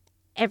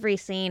every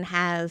scene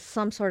has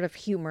some sort of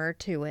humor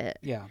to it.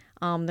 Yeah.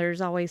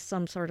 There's always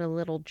some sort of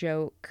little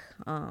joke.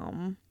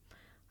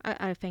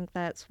 I think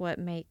that's what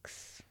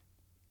makes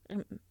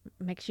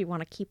you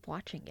want to keep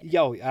watching it.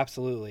 Yo,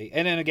 absolutely.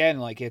 And then again,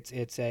 like, it's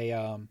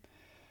a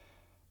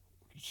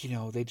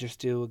they just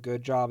do a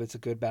good job. It's a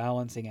good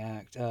balancing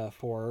act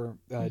for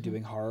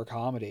doing horror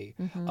comedy.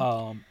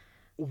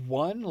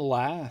 One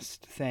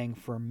last thing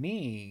for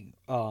me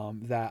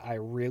that I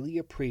really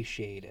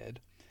appreciated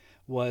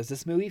was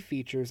this movie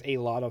features a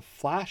lot of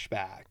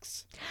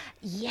flashbacks.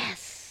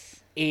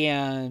 Yes.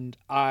 And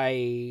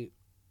I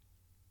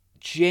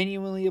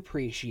genuinely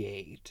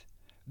appreciate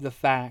the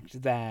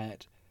fact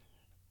that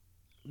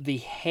the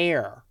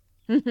hair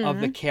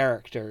of the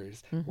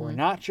characters, we're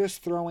not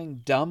just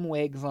throwing dumb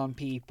wigs on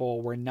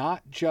people. We're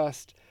not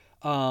just,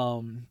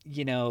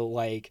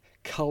 like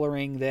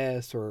coloring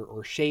this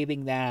or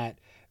shaving that.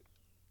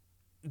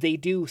 They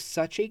do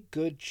such a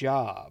good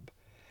job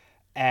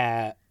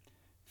at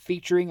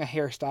featuring a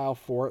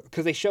hairstyle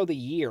because they show the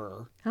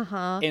year.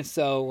 And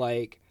so,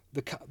 like,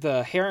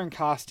 the hair and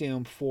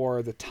costume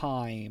for the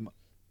time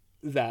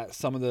that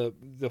some of the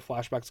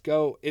flashbacks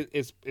go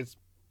is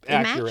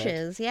accurate. It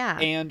matches, yeah.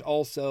 And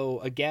also,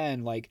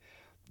 again, like,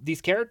 these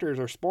characters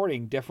are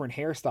sporting different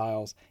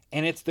hairstyles,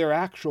 and it's their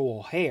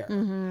actual hair.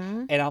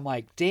 And I'm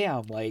like,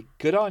 damn, like,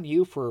 good on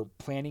you for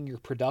planning your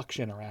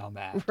production around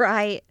that.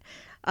 Right.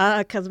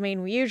 Because,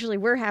 usually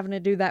we're having to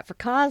do that for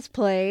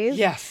cosplays.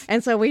 Yes.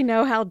 And so we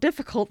know how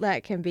difficult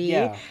that can be.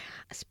 Yeah.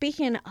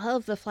 Speaking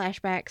of the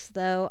flashbacks,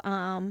 though,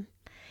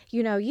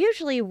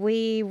 usually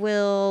we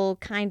will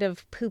kind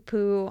of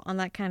poo-poo on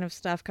that kind of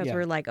stuff because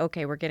we're like,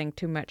 okay, we're getting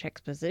too much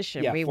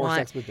exposition. Yeah, we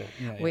want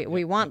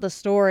the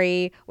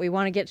story. We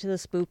want to get to the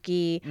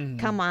spooky.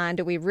 Come on,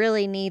 do we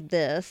really need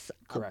this?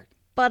 Correct.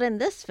 But in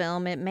this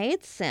film, it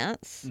made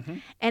sense,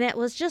 and it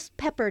was just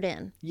peppered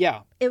in.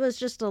 Yeah. It was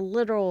just a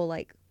literal,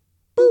 like,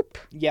 boop.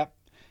 Yep.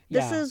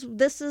 Yeah.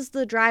 This is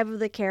the drive of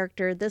the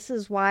character. This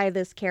is why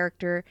this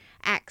character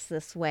acts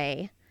this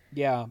way.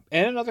 Yeah.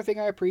 And another thing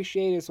I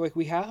appreciate is, like,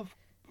 we have,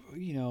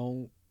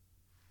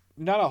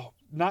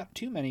 not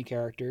too many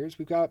characters.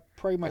 We've got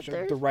pretty much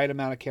the right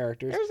amount of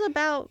characters. There's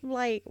about,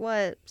 like,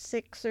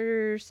 6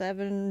 or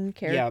 7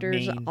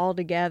 characters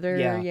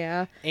altogether.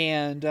 Yeah.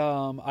 And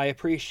I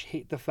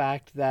appreciate the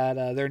fact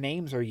that their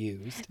names are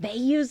used. They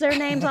use their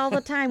names all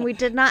the time. We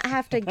did not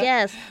have to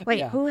guess.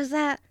 Wait, who is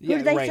that? Who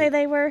did they say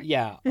they were?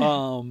 Yeah.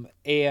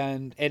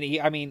 And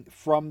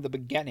from the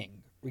beginning,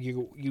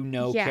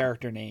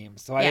 character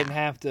names, so I didn't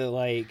have to,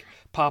 like,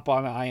 pop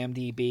on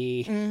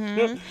IMDb.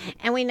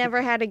 And we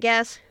never had to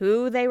guess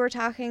who they were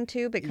talking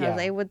to because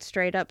they would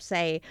straight up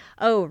say,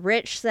 oh,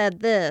 Rich said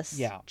this,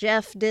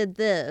 Jeff did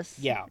this,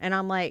 and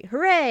I'm like,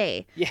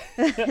 hooray,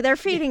 they're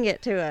feeding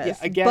it to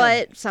us. Again,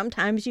 but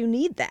sometimes you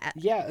need that,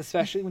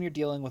 especially when you're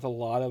dealing with a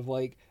lot of,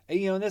 like,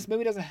 this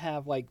movie doesn't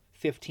have, like,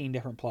 15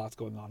 different plots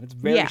going on. It's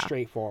very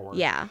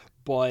straightforward.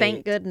 But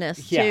thank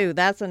goodness too.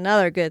 That's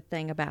another good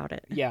thing about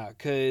it. Yeah,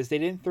 because they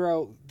didn't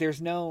throw. There's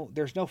no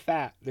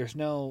fat. There's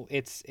no.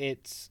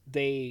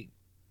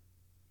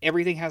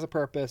 Everything has a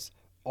purpose.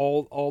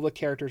 All the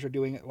characters are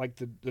doing it. Like,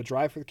 the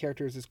drive for the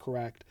characters is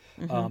correct.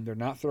 They're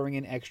not throwing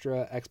in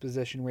extra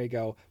exposition where you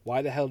go,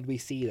 why the hell did we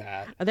see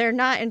that? They're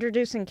not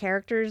introducing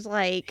characters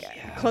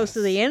close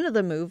to the end of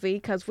the movie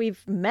because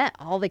we've met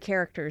all the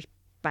characters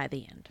by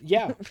the end.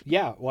 Yeah.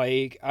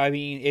 Like,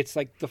 it's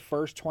like the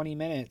first 20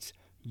 minutes.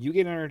 You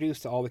get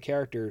introduced to all the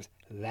characters.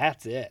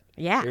 That's it.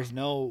 Yeah.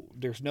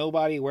 There's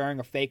nobody wearing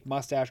a fake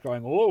mustache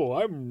going, oh,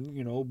 I'm,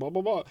 blah,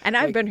 blah, blah. And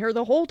I've been here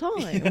the whole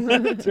time.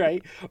 That's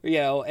right.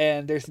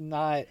 And there's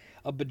not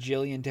a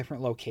bajillion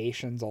different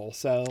locations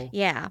also.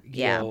 Yeah.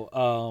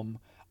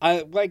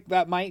 I like,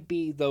 that might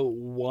be the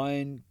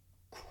one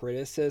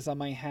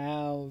criticism I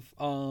have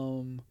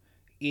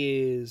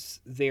is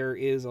there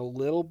is a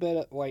little bit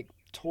of, like,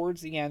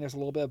 towards the end, there's a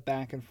little bit of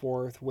back and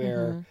forth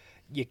where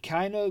you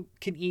kind of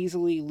can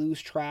easily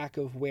lose track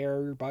of where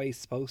everybody's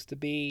supposed to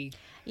be.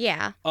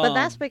 Yeah, but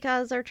that's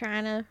because they're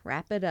trying to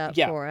wrap it up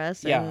for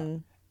us. Yeah,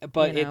 and,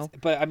 but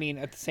I mean,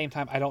 at the same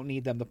time, I don't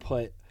need them to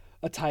put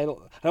a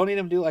title. I don't need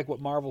them to do like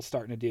what Marvel's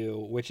starting to do,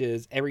 which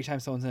is every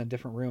time someone's in a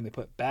different room, they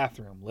put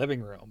bathroom,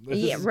 living room.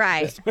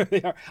 Right. This is where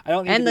they are. I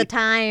don't need and the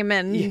time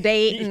and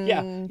date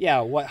and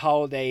what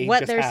holiday,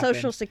 what just their happened.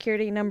 Social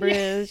Security number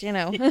is, you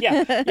know.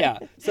 yeah.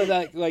 So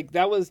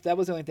that was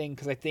the only thing,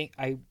 because I think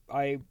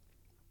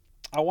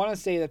I want to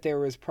say that there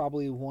was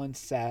probably one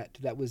set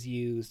that was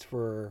used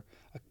for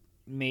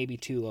maybe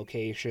 2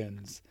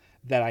 locations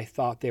that I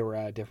thought they were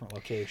at a different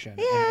location.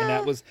 And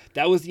that was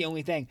the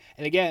only thing.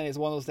 And again, it's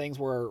one of those things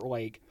where,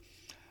 like,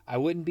 I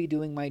wouldn't be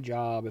doing my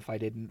job if I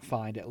didn't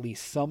find at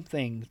least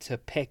something to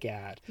pick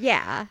at.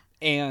 Yeah.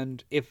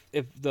 And if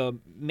the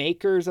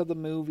makers of the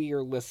movie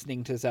are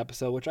listening to this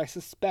episode, which I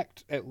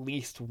suspect at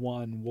least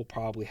one will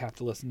probably have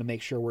to listen to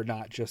make sure we're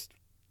not just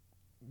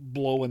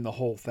blowing the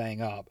whole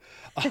thing up.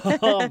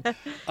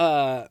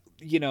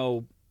 You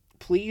know,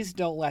 please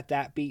don't let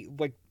that be,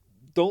 like,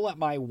 don't let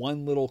my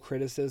one little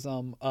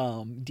criticism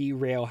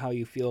derail how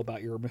you feel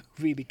about your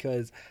movie,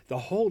 because the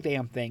whole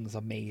damn thing's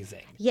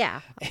amazing.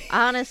 Yeah.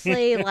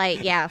 Honestly,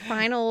 like,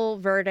 final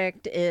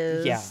verdict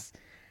is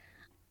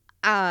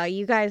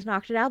you guys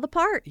knocked it out of the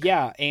park.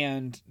 Yeah,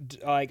 and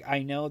like,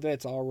 I know that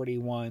it's already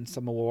won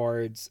some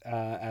awards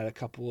at a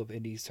couple of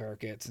indie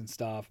circuits and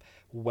stuff.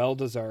 Well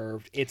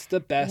deserved. It's the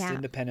best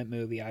independent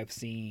movie I've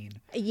seen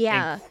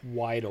in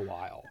quite a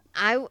while.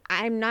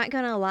 I'm not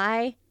gonna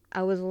lie,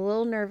 I was a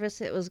little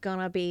nervous it was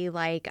gonna be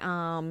like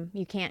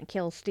You Can't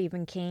Kill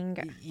Stephen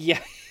King.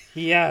 Yeah.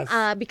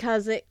 Yes.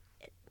 Because it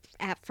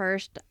at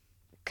first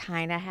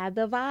kind of had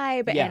the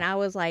vibe, and I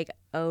was like,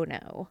 oh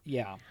no.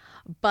 Yeah.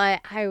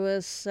 But I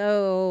was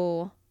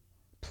so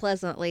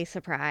pleasantly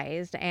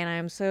surprised, and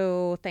I'm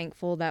so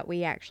thankful that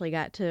we actually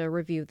got to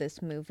review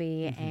this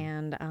movie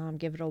and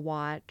give it a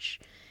watch.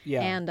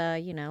 Yeah.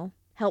 And you know,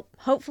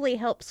 hopefully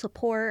help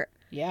support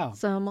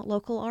some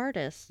local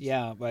artists.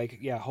 Yeah,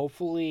 like,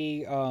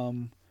 hopefully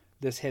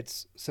this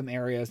hits some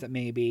areas that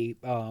maybe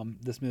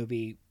this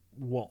movie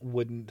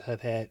wouldn't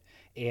have hit,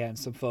 and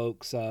some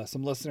folks,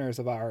 some listeners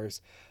of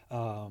ours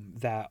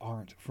that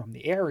aren't from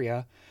the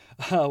area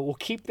will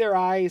keep their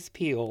eyes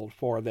peeled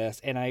for this.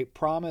 And I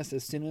promise,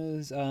 as soon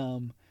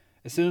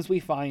as we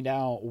find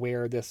out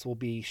where this will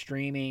be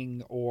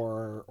streaming,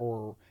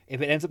 or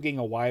if it ends up getting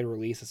a wide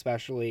release,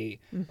 especially,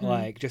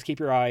 like, just keep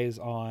your eyes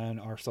on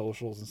our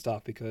socials and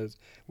stuff, because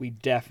we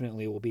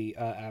definitely will be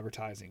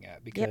advertising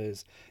it,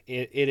 because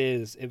it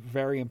is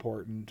very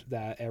important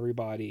that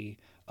everybody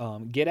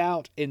get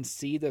out and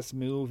see this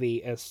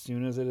movie as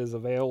soon as it is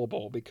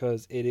available,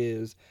 because it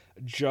is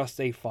just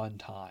a fun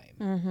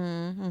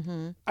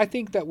time. I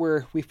think that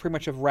we've pretty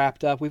much have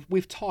wrapped up.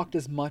 We've talked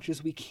as much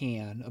as we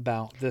can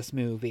about this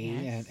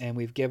movie, and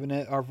we've given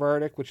it our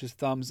verdict, which is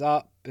thumbs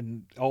up,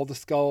 and all the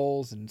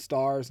skulls and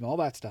stars and all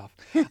that stuff.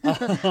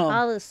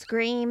 All the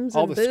screams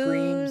and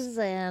boos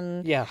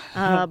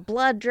and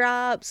blood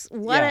drops,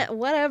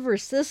 whatever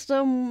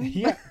system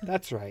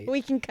that's right.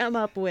 we can come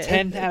up with.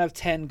 10 out of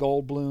 10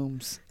 gold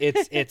blooms.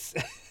 It's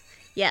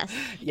yes.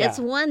 It's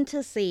one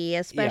to see,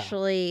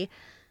 especially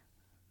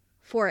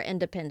for an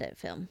independent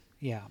film.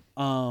 Yeah.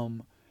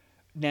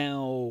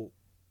 Now,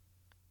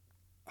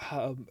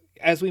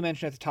 as we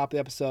mentioned at the top of the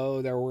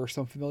episode, there were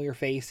some familiar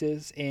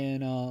faces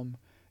in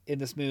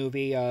this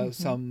movie.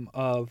 Some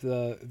of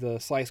the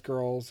Slice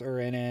Girls are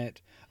in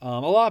it. A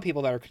lot of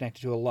people that are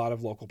connected to a lot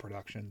of local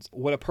productions.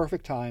 What a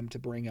perfect time to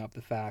bring up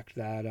the fact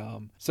that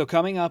so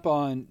coming up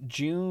on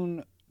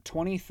June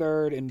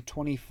 23rd and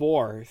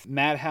 24th,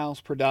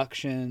 Madhouse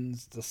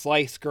Productions, the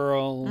Slice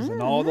Girls,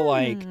 and all the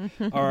like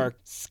are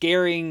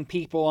scaring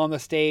people on the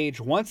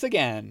stage once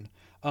again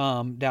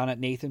down at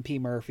Nathan P.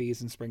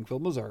 Murphy's in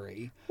Springfield,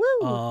 Missouri.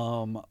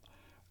 Woo!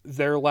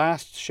 Their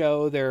last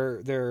show,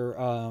 their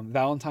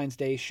Valentine's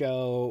Day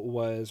show,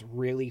 was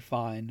really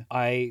fun.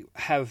 I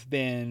have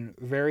been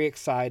very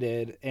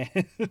excited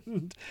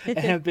and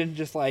have been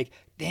just like,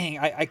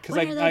 dang,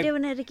 when are they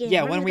doing it again?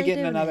 Yeah, when are we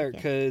getting another?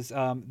 Because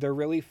they're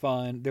really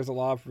fun. There's a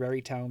lot of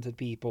very talented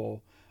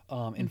people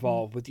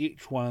involved with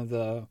each one of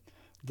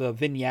the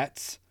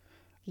vignettes.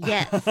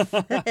 Yes.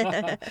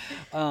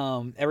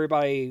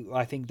 Everybody,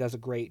 I think, does a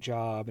great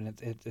job, and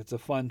it's a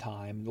fun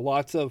time.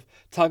 Lots of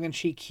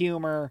tongue-in-cheek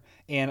humor,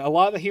 and a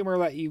lot of the humor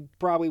that you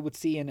probably would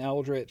see in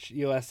Eldritch,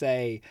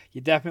 USA,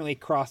 you definitely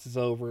crosses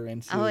over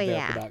into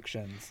their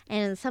productions.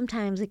 And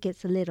sometimes it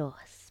gets a little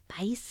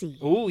spicy.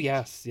 Oh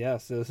yes.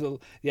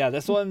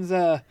 This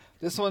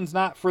one's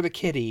not for the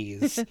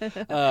kiddies.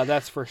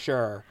 That's for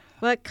sure.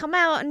 But come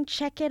out and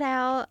check it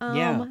out.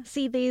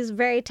 See these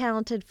very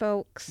talented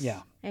folks.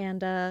 Yeah.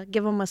 And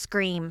give them a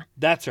scream.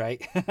 That's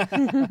right.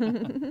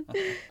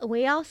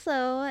 We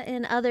also,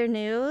 in other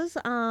news,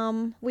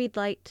 we'd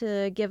like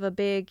to give a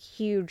big,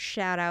 huge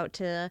shout out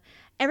to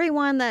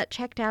everyone that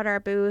checked out our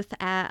booth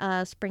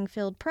at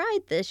Springfield Pride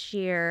this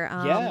year.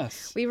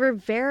 Yes. We were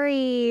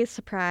very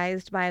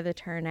surprised by the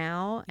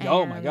turnout.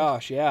 Oh my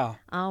gosh, yeah.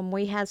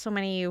 We had so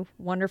many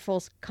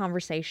wonderful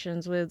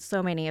conversations with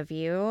so many of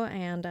you.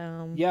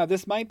 And yeah,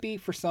 this might be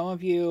for some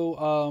of you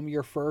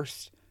your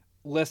first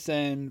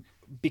listen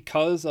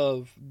because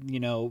of,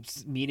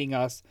 meeting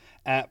us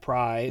at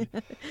Pride,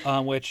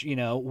 which,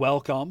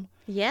 welcome.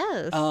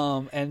 Yes.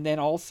 And then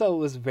also it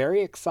was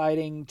very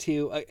exciting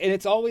to, and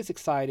it's always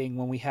exciting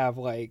when we have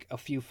like a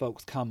few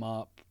folks come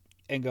up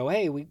and go,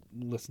 hey, we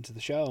listened to the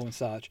show and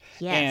such.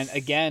 Yes. And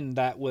again,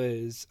 that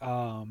was,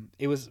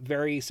 it was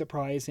very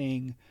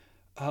surprising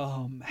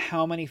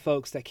how many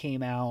folks that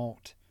came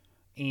out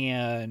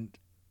and,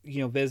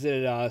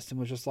 visited us and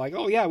was just like,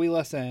 oh yeah, we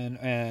listen.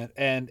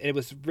 And it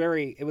was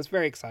very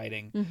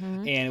exciting.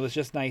 Mm-hmm. And it was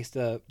just nice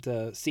to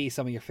see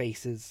some of your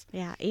faces.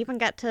 Yeah. Even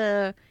got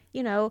to,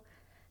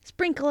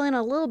 sprinkle in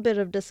a little bit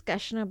of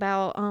discussion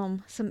about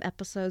some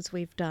episodes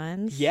we've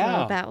done.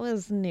 Yeah. So that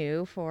was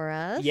new for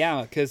us.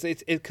 Yeah. Cause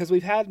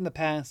we've had in the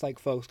past, like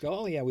folks go,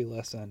 oh yeah, we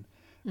listen.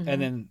 Mm-hmm.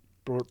 And then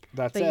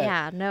that's but it.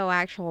 Yeah, no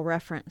actual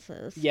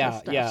references. Yeah. To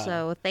stuff. Yeah.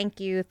 So thank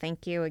you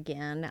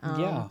again.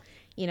 Yeah.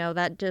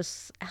 That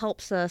just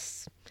helps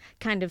us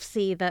kind of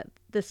see that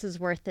this is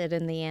worth it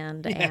in the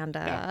end. Yeah,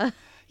 And,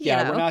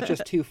 we're not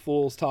just two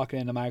fools talking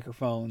into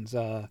microphones,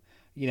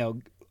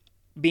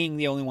 being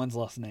the only ones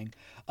listening.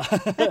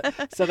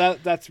 So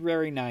that's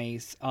very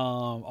nice.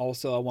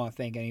 Also, I want to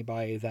thank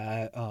anybody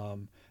that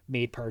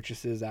made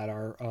purchases at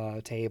our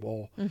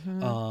table.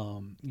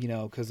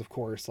 Mm-hmm. Because of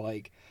course,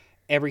 like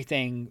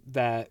everything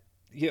that,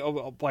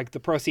 like the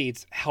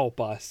proceeds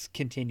help us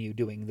continue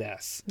doing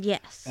this.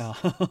 Yes.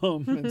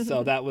 And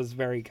so that was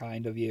very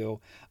kind of you.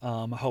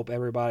 I hope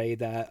everybody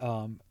that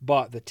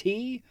bought the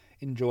tea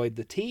enjoyed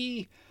the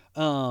tea,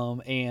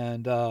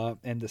 and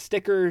the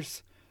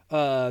stickers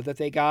that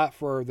they got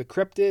for the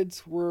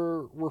cryptids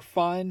were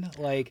fun.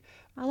 Like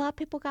a lot of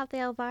people got the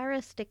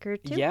Elvira sticker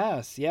too.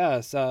 Yes.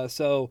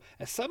 So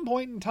at some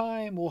point in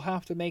time, we'll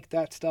have to make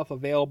that stuff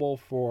available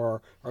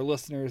for our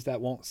listeners that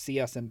won't see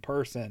us in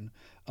person,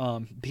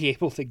 be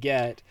able to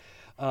get.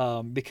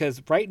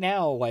 Because right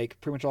now, like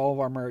pretty much all of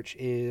our merch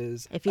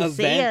is if you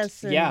see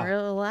us in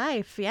real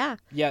life, yeah,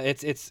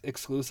 it's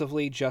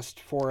exclusively just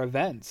for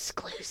events.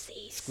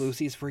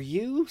 Exclusives for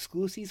you,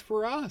 exclusives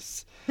for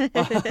us.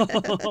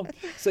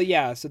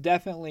 So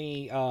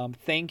definitely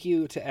thank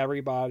you to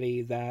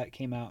everybody that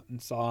came out and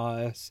saw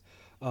us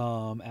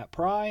at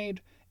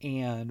Pride,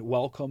 and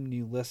welcome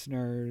new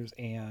listeners,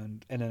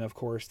 and then of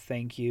course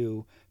thank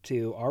you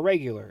to our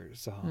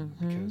regulars,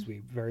 because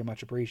we very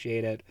much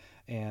appreciate it,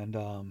 and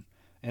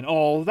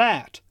all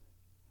that.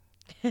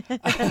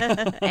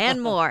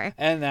 And more.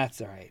 And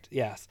that's all right.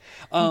 Yes.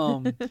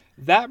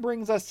 That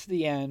brings us to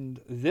the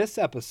end this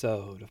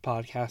episode of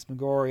Podcast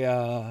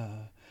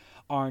Megoria.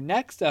 Our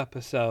next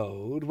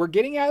episode, we're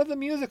getting out of the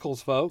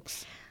musicals,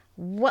 folks.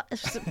 What?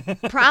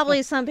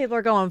 Probably some people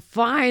are going,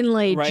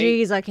 finally, right?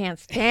 Geez, I can't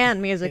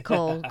stand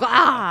musicals.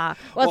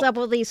 What's up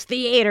with these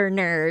theater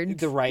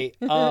nerds? Right.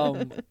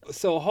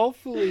 So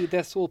hopefully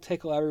this will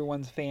tickle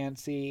everyone's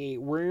fancy.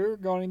 We're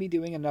going to be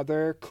doing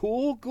another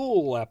Cool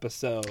Ghoul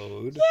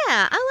episode.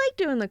 Yeah, I like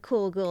doing the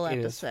Cool Ghoul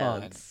episodes.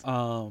 It is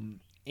fun.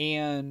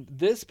 And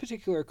this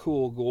particular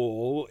Cool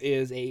Ghoul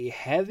is a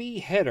heavy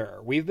hitter.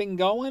 We've been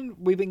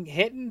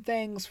hitting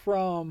things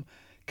from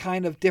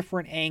kind of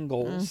different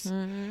angles,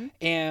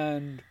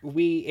 and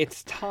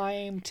it's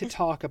time to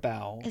talk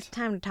about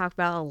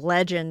a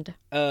legend,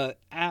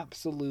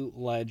 absolute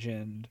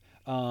legend,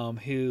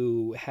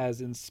 who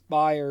has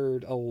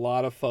inspired a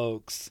lot of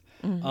folks.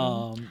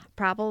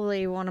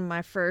 Probably one of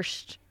my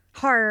first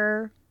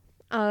horror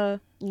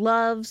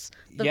loves,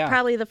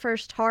 probably the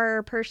first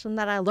horror person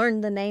that I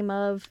learned the name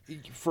of.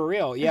 For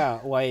real, yeah.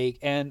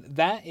 And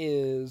that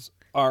is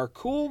our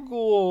Cool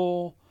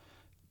Ghoul,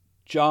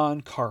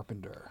 John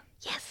Carpenter.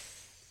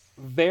 Yes.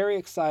 Very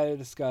excited to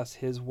discuss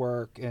his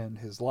work and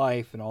his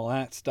life and all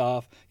that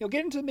stuff.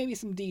 Get into maybe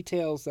some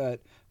details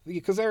that,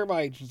 because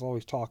everybody's just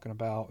always talking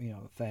about, the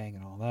thing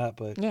and all that.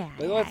 But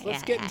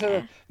let's get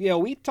into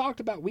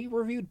we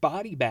reviewed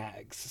body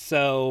bags,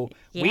 so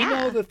we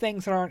know the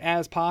things that aren't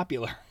as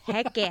popular.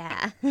 Heck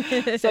yeah.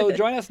 So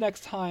join us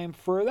next time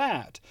for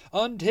that.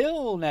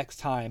 Until next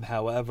time,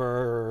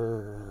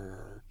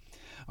 however,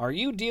 are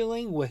you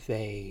dealing with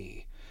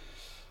a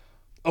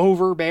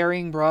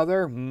overbearing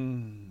brother?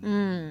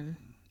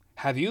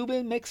 Have you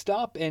been mixed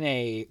up in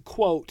a,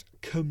 quote,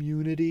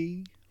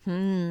 community?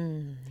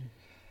 Did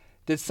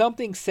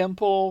something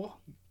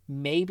simple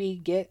maybe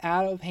get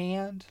out of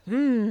hand?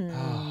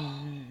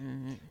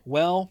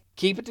 Well,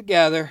 keep it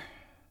together.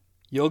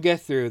 You'll get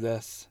through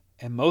this.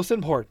 And most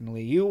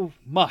importantly, you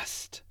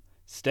must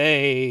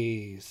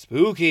stay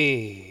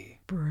spooky.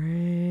 Brains.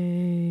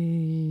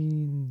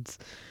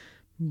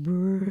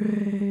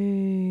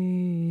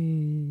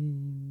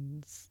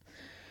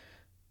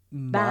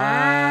 Bye.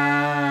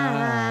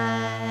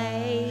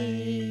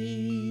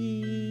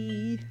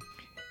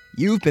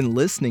 You've been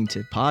listening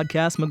to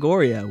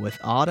Podcastmagoria with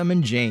Autumn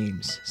and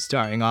James,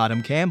 starring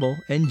Autumn Campbell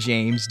and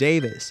James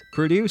Davis,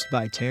 produced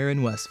by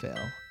Taryn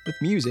Westphal,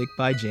 with music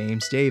by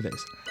James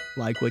Davis.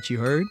 Like what you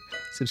heard?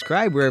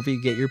 Subscribe wherever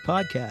you get your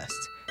podcasts,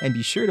 and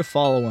be sure to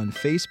follow on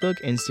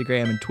Facebook,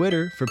 Instagram, and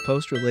Twitter for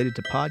posts related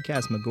to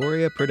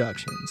Podcastmagoria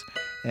Productions.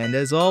 And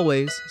as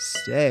always,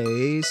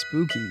 stay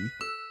spooky.